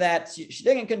after that, she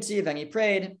didn't conceive and he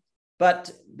prayed. But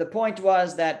the point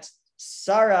was that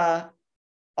Sarah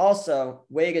also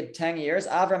waited 10 years.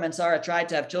 Avram and Sarah tried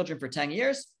to have children for 10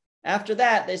 years. After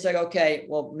that, they said, okay,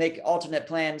 we'll make alternate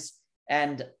plans.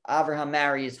 And Avraham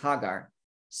marries Hagar.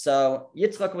 So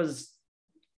Yitzchak was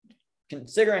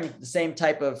considering the same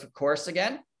type of course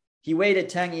again. He waited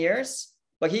 10 years,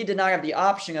 but he did not have the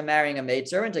option of marrying a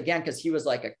maidservant, again, because he was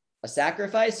like a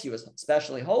sacrifice. He was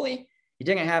especially holy. He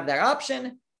didn't have that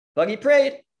option, but he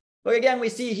prayed. But again, we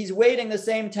see he's waiting the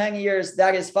same 10 years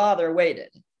that his father waited.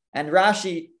 And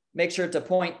Rashi makes sure to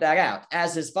point that out,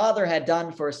 as his father had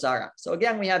done for Sarah. So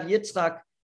again, we have Yitzchak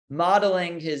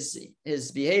modeling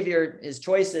his behavior, his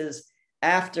choices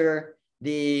after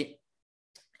the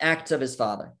acts of his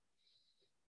father.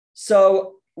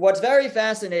 So what's very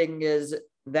fascinating is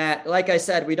that, like I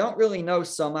said, we don't really know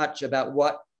so much about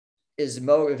what is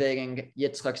motivating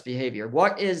Yitzchak's behavior.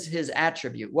 What is his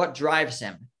attribute? What drives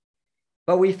him?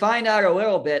 But we find out a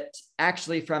little bit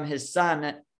actually from his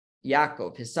son,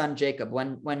 Yaakov, his son Jacob.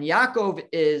 When Yaakov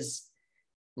is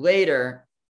later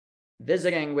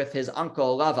visiting with his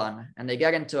uncle Lavan, and they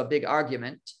get into a big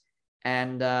argument,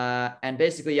 and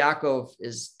basically Yaakov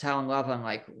is telling Lavan,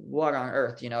 like, what on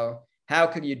earth, how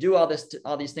could you do all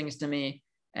these things to me?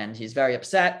 And he's very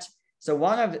upset. So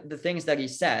one of the things that he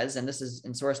says, and this is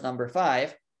in source number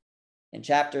 5, in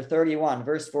chapter 31,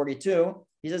 verse 42,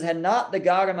 he says, had not the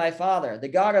God of my father, the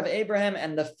God of Abraham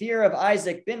and the fear of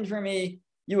Isaac been for me,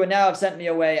 you would now have sent me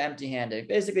away empty-handed.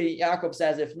 Basically, Yaakov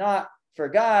says, if not for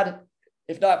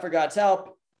God's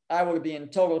help, I would be in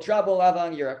total trouble,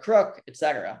 Lavan, you're a crook,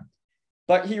 etc.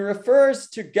 But he refers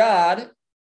to God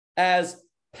as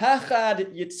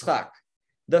Pachad Yitzchak,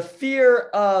 the fear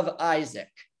of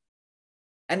Isaac.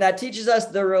 And that teaches us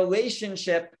the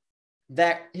relationship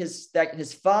that his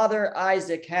father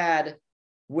Isaac had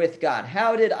with God.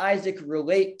 How did Isaac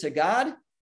relate to God?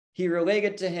 He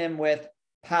related to him with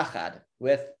pachad,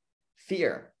 with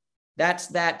fear. That's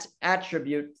that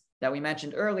attribute that we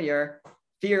mentioned earlier,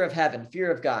 fear of heaven, fear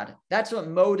of God. That's what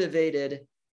motivated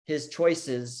his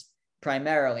choices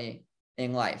primarily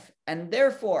in life. And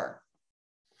therefore,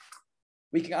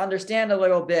 we can understand a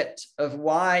little bit of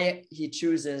why he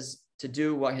chooses to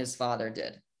do what his father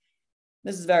did.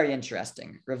 This is very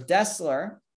interesting. Rav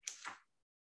Dessler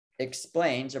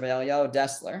explains, Rabbi Eliyahu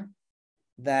Dessler,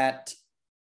 that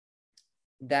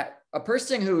a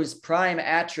person whose prime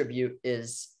attribute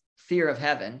is fear of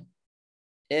heaven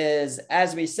is,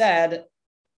 as we said,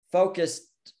 focused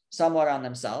somewhat on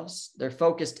themselves. They're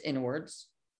focused inwards.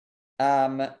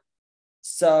 But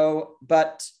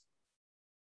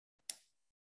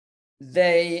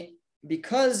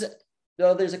because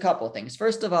there's a couple of things.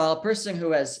 First of all, a person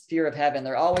who has fear of heaven,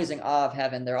 they're always in awe of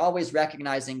heaven. They're always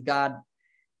recognizing God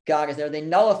is there. They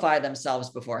nullify themselves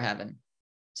before heaven.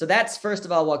 So that's, first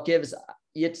of all, what gives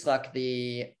Yitzchak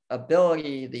the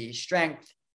ability, the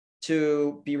strength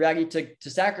to be ready to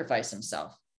sacrifice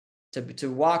himself,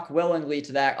 to walk willingly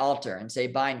to that altar and say,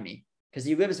 bind me, because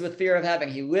he lives with fear of heaven.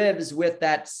 He lives with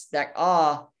that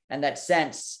awe and that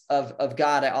sense of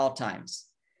God at all times.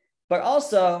 But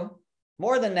also,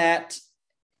 more than that,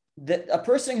 a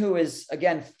person who is,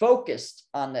 again, focused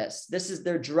on this is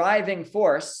their driving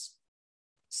force.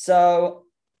 So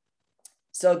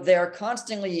they're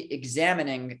constantly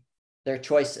examining their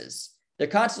choices. They're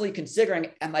constantly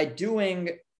considering, am I doing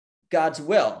God's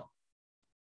will?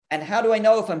 And how do I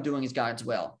know if I'm doing God's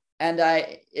will? And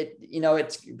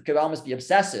it could almost be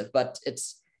obsessive, but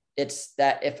it's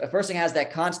that if a person has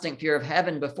that constant fear of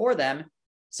heaven before them,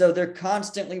 so they're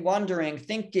constantly wondering,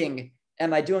 thinking,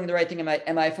 am I doing the right thing?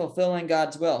 Am I fulfilling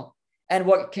God's will? And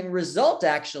what can result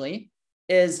actually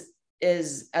is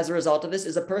as a result of this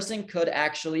is a person could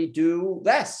actually do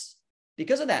less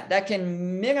because of that. That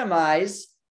can minimize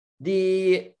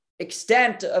the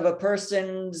extent of a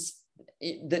person's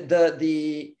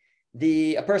a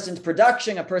person's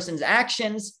production, a person's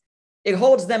actions. It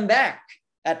holds them back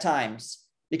at times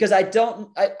because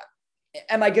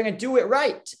am I going to do it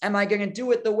right? Am I going to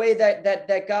do it the way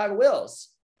that God wills?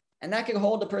 And that can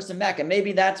hold the person back. And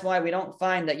maybe that's why we don't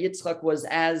find that Yitzchak was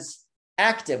as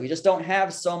active. We just don't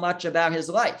have so much about his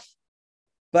life.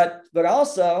 But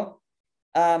also,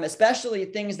 especially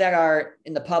things that are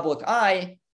in the public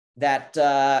eye, that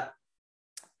a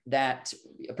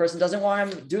person doesn't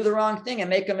want to do the wrong thing and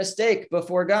make a mistake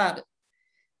before God.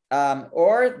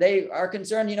 Or they are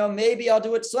concerned, maybe I'll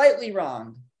do it slightly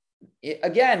wrong.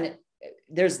 Again,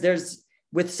 there's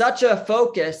with such a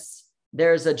focus,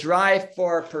 there's a drive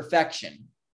for perfection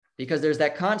because there's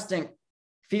that constant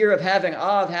fear of heaven,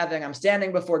 awe of heaven. I'm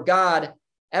standing before God.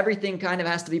 Everything kind of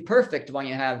has to be perfect when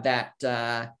you have that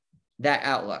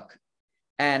outlook.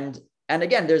 And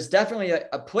again, there's definitely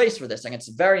a place for this, and it's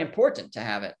very important to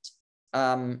have it.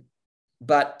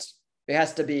 But it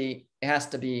has to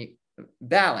be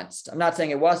balanced. I'm not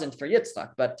saying it wasn't for Yitzchak,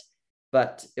 but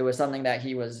it was something that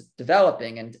he was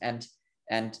developing, and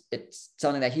it's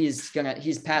something that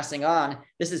he's passing on.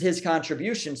 This is his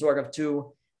contribution sort of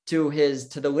to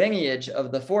the lineage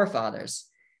of the forefathers.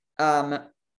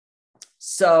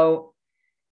 So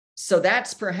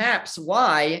that's perhaps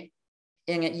why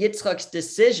in Yitzchak's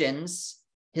decisions,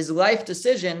 his life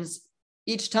decisions,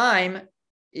 each time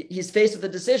he's faced with a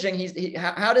decision,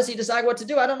 how does he decide what to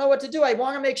do? I don't know what to do. I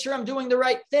want to make sure I'm doing the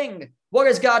right thing. What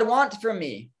does God want from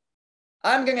me?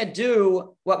 I'm going to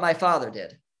do what my father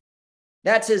did.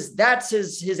 That's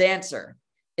his answer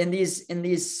in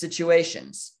these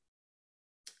situations.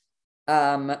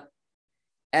 At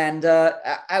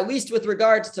least with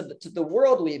regards to the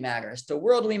worldly matters,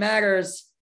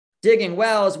 digging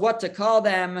wells, what to call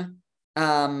them,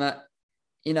 where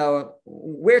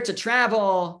to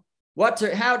travel,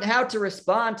 how to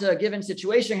respond to a given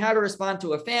situation, how to respond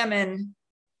to a famine,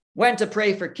 when to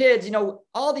pray for kids,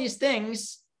 all these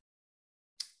things.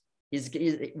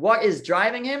 What is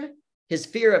driving him? His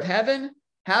fear of heaven.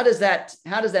 How does that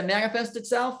manifest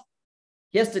itself?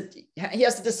 He has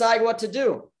to decide what to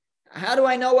do. How do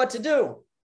I know what to do?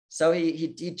 So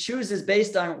he chooses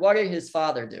based on what did his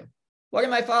father do? What did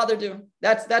my father do?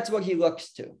 That's what he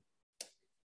looks to.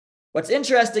 What's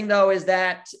interesting though is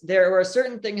that there were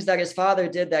certain things that his father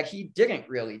did that he didn't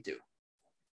really do.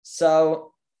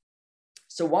 So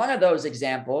one of those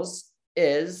examples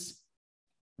is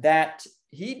that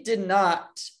he did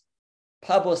not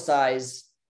publicize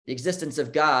the existence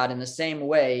of God in the same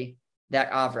way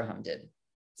that Avraham did.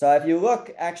 So if you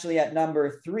look actually at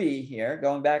number 3 here,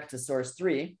 going back to source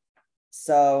 3,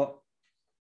 so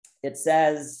it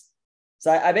says,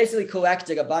 so I basically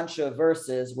collected a bunch of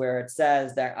verses where it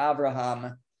says that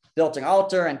Avraham built an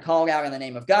altar and called out in the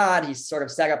name of God. He sort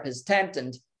of set up his tent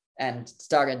and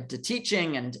started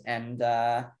teaching and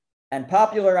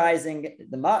popularizing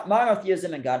the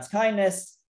monotheism and God's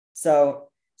kindness. So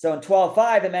So in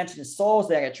 12:5, it mentions souls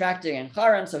that are attracted in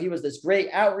Haran. So he was this great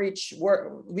outreach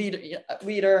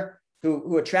leader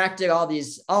who attracted all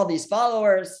these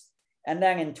followers. And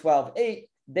then in 12:8,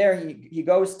 there he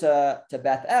goes to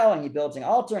Bethel and he builds an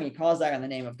altar and he calls out on the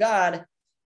name of God.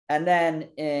 And then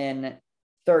in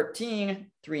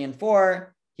 13:3 and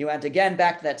 4, he went again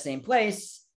back to that same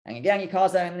place. And again, he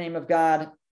calls out in the name of God.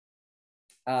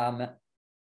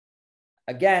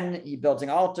 Again, he builds an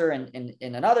altar in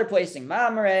another place in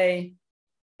Mamre.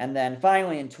 And then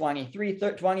finally in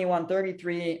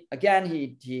 21:33, again,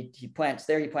 he plants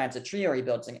a tree or he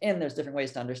builds an inn. There's different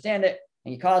ways to understand it.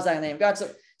 And he calls out the name of God.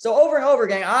 So over and over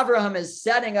again, Abraham is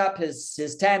setting up his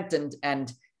tent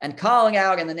and calling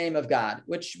out in the name of God,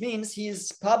 which means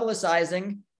he's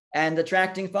publicizing and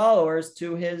attracting followers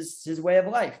to his way of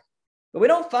life. But we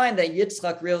don't find that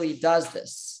Yitzchak really does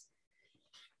this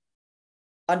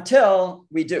until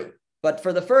we do. But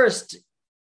for the first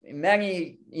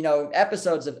many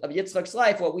episodes of Yitzchak's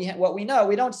life, what we know,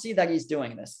 we don't see that he's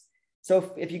doing this.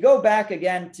 So if you go back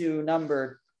again to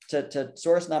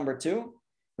source number 2,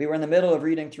 we were in the middle of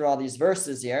reading through all these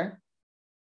verses here.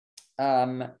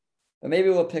 But maybe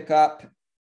we'll pick up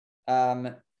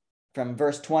from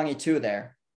verse 22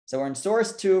 there. So we're in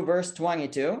source 2, verse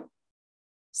 22.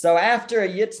 So after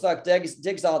Yitzchak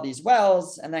digs all these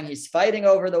wells, and then he's fighting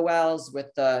over the wells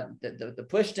with the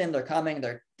Plishtim, they're coming,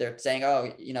 they're saying,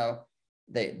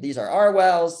 these are our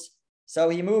wells. So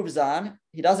he moves on.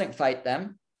 He doesn't fight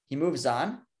them. He moves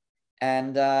on.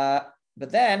 And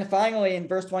but then finally in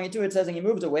verse 22, it says, and he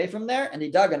moved away from there and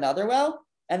he dug another well,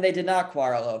 and they did not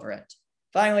quarrel over it.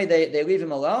 Finally, they leave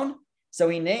him alone. So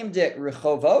he named it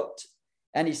Rechovot,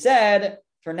 and he said,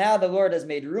 for now, the Lord has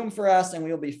made room for us and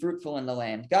we will be fruitful in the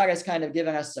land. God has kind of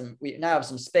given us we now have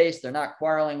some space. They're not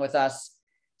quarreling with us.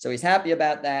 So he's happy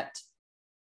about that.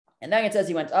 And then it says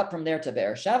he went up from there to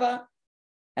Beersheba,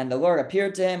 and the Lord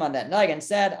appeared to him on that night and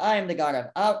said, I am the God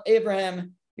of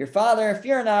Abraham, your father.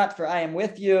 Fear not, for I am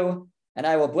with you, and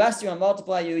I will bless you and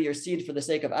multiply you, your seed, for the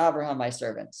sake of Abraham, my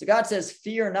servant. So God says,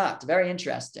 fear not. Very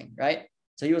interesting, right?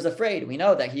 So he was afraid. We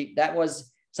know that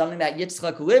was something that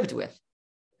Yitzchak lived with.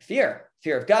 Fear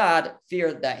of God,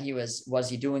 fear that he was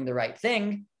he doing the right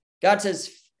thing? God says,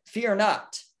 fear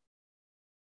not.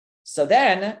 So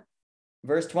then,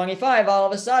 verse 25, all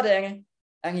of a sudden,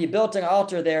 and he built an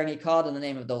altar there and he called in the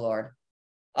name of the Lord.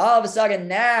 All of a sudden,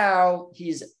 now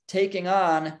he's taking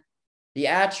on the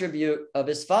attribute of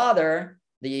his father.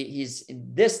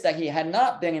 That he had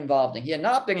not been involved in. He had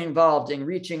not been involved in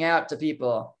reaching out to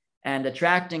people and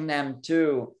attracting them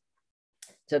to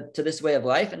this way of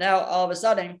life. And now all of a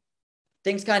sudden,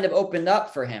 things kind of opened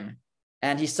up for him,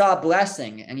 and he saw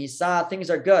blessing, and he saw things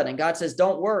are good. And God says,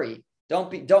 don't worry,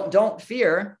 don't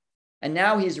fear. And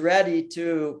now he's ready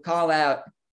to call out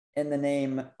in the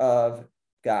name of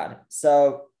God.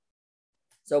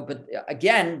 But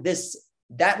again,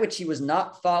 that which he was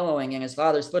not following in his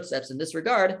father's footsteps in this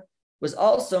regard was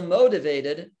also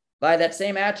motivated by that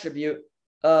same attribute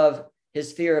of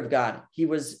his fear of God. He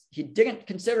didn't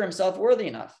consider himself worthy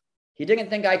enough. He didn't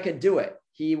think I could do it.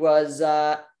 He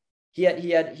had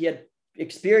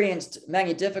experienced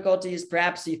many difficulties.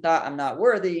 Perhaps he thought, I'm not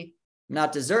worthy, I'm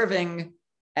not deserving,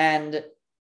 and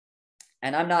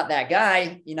I'm not that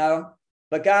guy,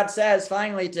 But God says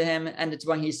finally to him, and it's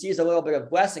when he sees a little bit of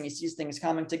blessing, he sees things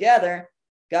coming together.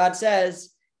 God says,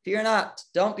 fear not,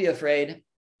 don't be afraid.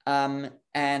 And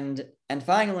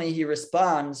finally he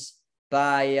responds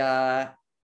by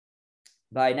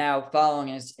now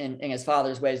following in his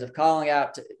father's ways of calling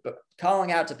out to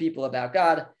people about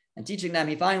God and teaching them.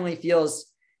 He finally feels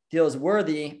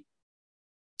worthy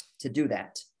to do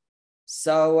that.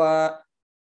 So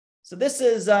this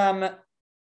is Yitzchak.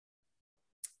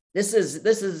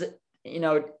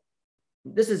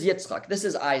 This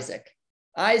is Isaac.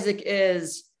 Isaac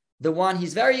is the one.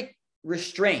 He's very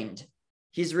restrained.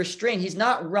 He's restrained. He's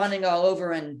not running all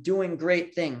over and doing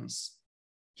great things.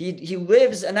 He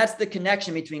lives, and that's the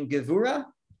connection between Gevurah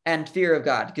and fear of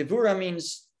God. Gevurah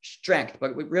means strength,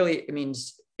 but really it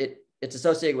means it's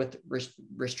associated with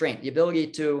restraint, the ability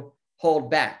to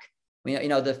hold back.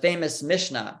 The famous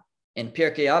Mishnah in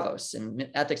Pirkei Avos,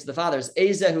 in Ethics of the Fathers,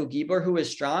 Ezehu Gibor, who is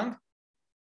strong?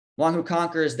 One who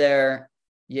conquers their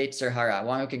Yetzer Hara,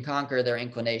 one who can conquer their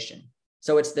inclination.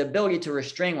 So it's the ability to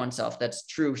restrain oneself that's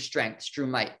true strength, true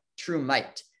might.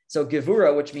 So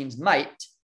Gevurah, which means might,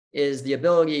 is the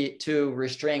ability to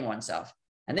restrain oneself.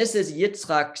 And this is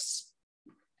Yitzchak's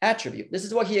attribute. This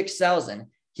is what he excels in.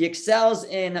 He excels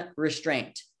in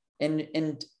restraint,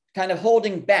 in kind of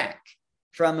holding back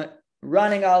from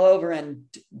running all over and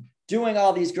doing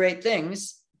all these great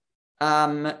things.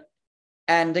 And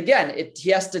again,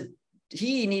 he has to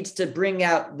he needs to bring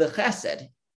out the chesed.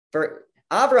 For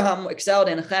Abraham excelled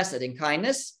in chesed, in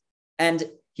kindness, and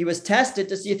he was tested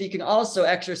to see if he can also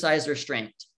exercise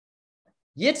restraint.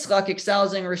 Yitzchak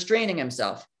excels in restraining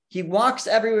himself. He walks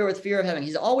everywhere with fear of heaven.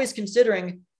 He's always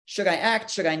considering, should I act,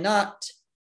 should I not?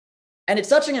 And it's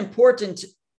such an important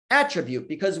attribute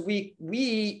because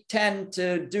we tend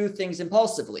to do things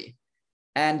impulsively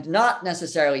and not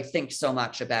necessarily think so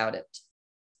much about it.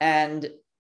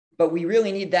 But we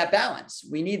really need that balance.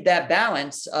 We need that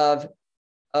balance of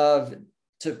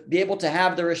to be able to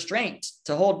have the restraint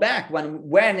to hold back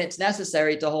when it's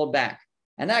necessary to hold back.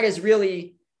 And that is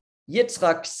really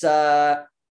Yitzchak's,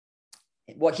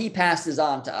 what he passes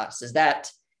on to us is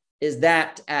that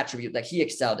attribute that he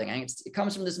excelled in. And it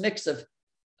comes from this mix of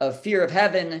fear of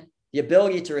heaven, the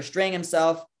ability to restrain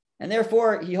himself, and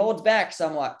therefore he holds back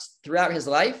somewhat throughout his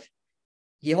life.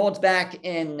 He holds back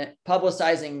in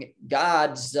publicizing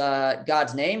God's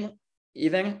name,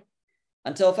 even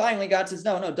until finally God says,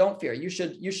 no, don't fear. You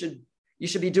should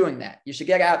be doing that. You should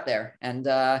get out there and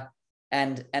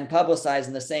publicize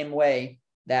in the same way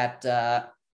that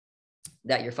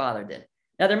your father did.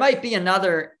 Now there might be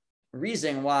another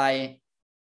reason why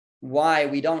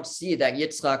we don't see that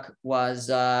Yitzchak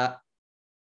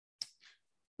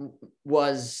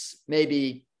was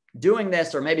maybe doing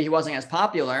this, or maybe he wasn't as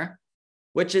popular,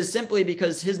 which is simply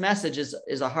because his message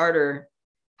is a harder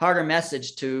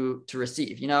message to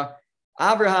receive.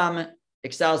 Abraham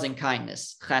excels in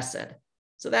kindness, chesed.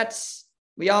 So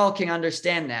we all can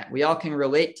understand that. We all can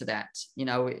relate to that.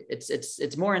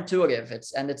 It's more intuitive.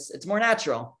 It's more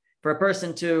natural for a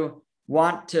person to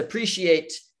want to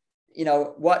appreciate,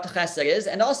 what chesed is.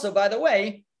 And also, by the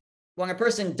way, when a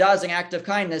person does an act of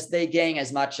kindness, they gain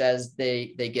as much as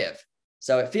they give.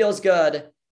 So it feels good.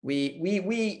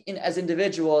 We as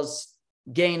individuals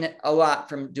gain a lot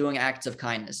from doing acts of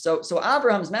kindness. So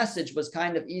Abraham's message was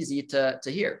kind of easy to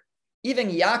hear. Even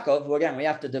Yaakov, who again, we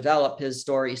have to develop his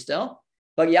story still,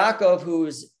 but Yaakov,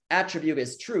 whose attribute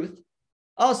is truth,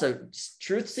 also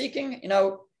truth seeking,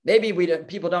 maybe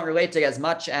people don't relate to it as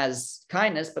much as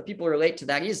kindness, but people relate to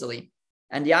that easily.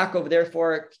 And Yaakov,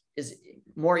 therefore, is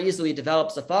more easily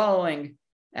develops a following,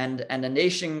 and a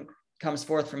nation comes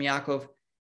forth from Yaakov.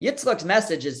 Yitzchak's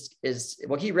message is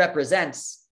what he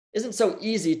represents isn't so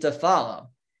easy to follow.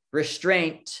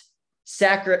 Restraint,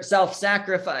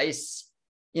 self-sacrifice,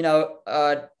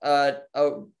 a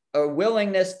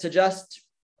willingness to just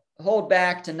hold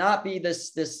back, to not be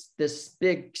this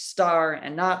big star,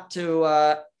 and not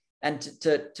to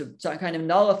kind of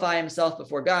nullify himself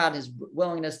before God. His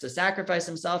willingness to sacrifice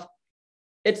himself.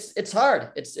 It's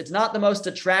hard. It's not the most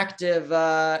attractive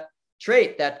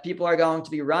trait that people are going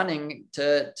to be running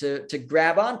to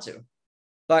grab onto.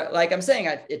 But like I'm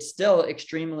saying, it's still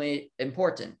extremely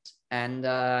important, and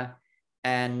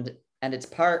it's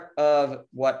part of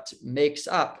what makes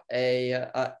up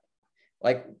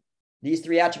like these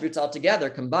three attributes altogether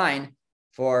combine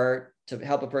to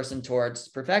help a person towards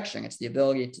perfection. It's the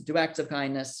ability to do acts of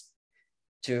kindness,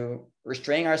 to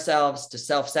restrain ourselves, to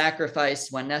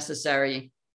self-sacrifice when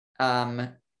necessary,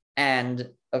 and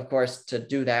of course to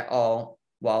do that all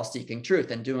while seeking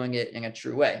truth and doing it in a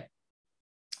true way.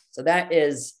 So that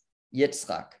is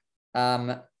Yitzchak.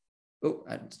 I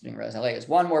didn't realize how late it is.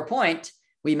 One more point.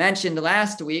 We mentioned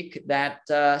last week that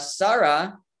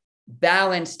Sarah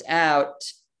balanced out,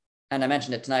 and I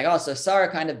mentioned it tonight also, Sarah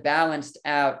kind of balanced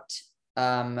out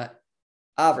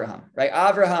Abraham, right?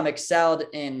 Abraham excelled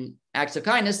in acts of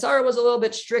kindness. Sarah was a little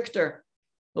bit stricter,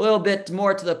 a little bit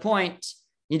more to the point.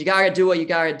 You got to do what you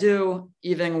got to do,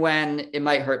 even when it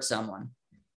might hurt someone.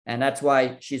 And that's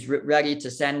why she's ready to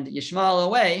send Yishmael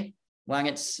away when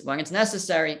it's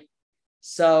necessary.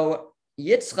 So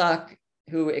Yitzchak,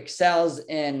 who excels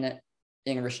in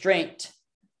restraint,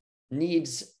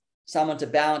 needs someone to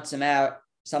balance him out,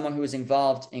 someone who is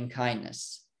involved in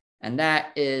kindness. And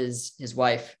that is his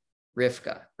wife,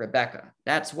 Rebecca.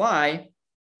 That's why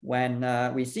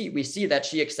when we see that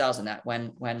she excels in that.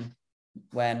 When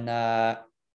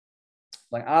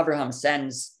Abraham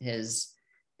sends his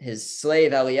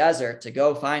slave Eliezer to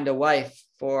go find a wife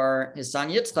for his son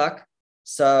Yitzchak.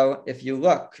 So if you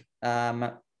look,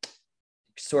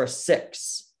 source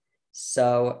 6.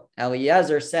 So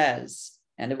Eliezer says,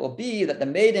 and it will be that the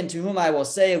maiden to whom I will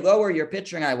say, lower your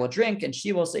pitcher and I will drink, and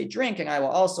she will say, drink, and I will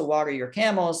also water your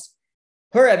camels.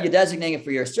 Her have you designated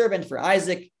for your servant, for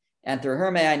Isaac, and through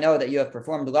her may I know that you have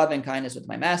performed loving kindness with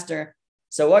my master.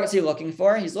 So what is he looking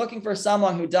for? He's looking for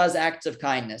someone who does acts of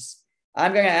kindness.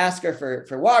 I'm going to ask her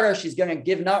for water. She's going to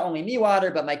give not only me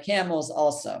water, but my camels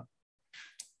also.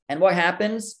 And what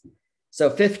happens? So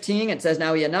 15, it says,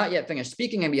 now he had not yet finished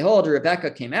speaking, and behold,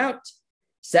 Rebecca came out,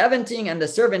 17, and the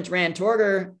servant ran toward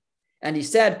her, and he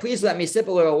said, please let me sip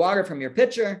a little water from your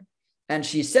pitcher. And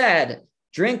she said,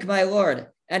 drink, my lord.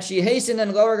 And she hastened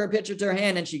and lowered her pitcher to her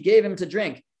hand, and she gave him to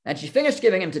drink. And she finished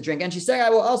giving him to drink. And she said, I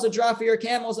will also draw for your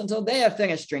camels until they have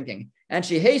finished drinking. And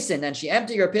she hastened, and she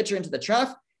emptied her pitcher into the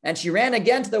trough, and she ran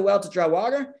again to the well to draw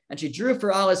water, and she drew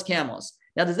for all his camels.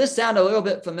 Now, does this sound a little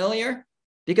bit familiar?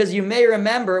 Because you may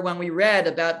remember when we read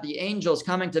about the angels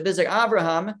coming to visit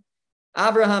Abraham,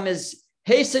 Abraham is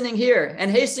hastening here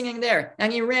and hastening there,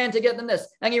 and he ran to get them this,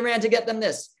 and he ran to get them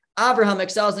this. Abraham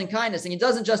excels in kindness, and he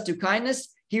doesn't just do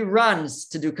kindness, he runs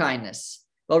to do kindness.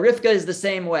 Well, Rivka is the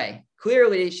same way.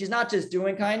 Clearly, she's not just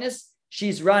doing kindness,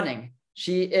 she's running.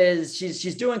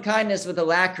 She's doing kindness with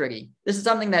alacrity. This is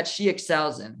something that she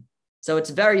excels in. So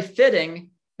it's very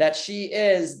fitting that she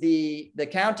is the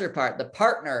counterpart, the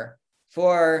partner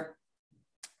for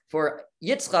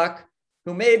Yitzchak,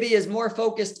 who maybe is more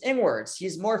focused inwards.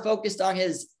 He's more focused on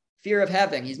his fear of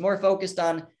heaven. He's more focused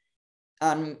on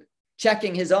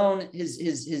checking his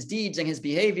deeds and his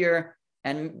behavior,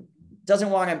 and doesn't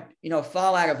want to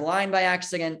fall out of line by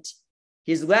accident.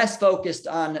 He's less focused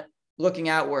on looking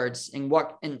outwards in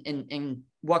what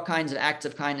kinds of acts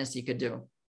of kindness he could do.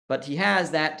 But he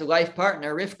has that life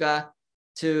partner, Rivka,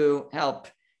 to help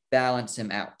balance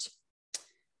him out.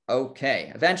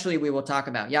 Okay, eventually we will talk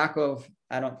about Yaakov.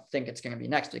 I don't think it's going to be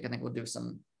next week. I think we'll do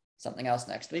something else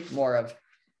next week, more of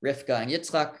Rivka and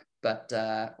Yitzchak, but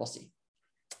we'll see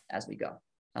as we go.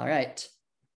 All right.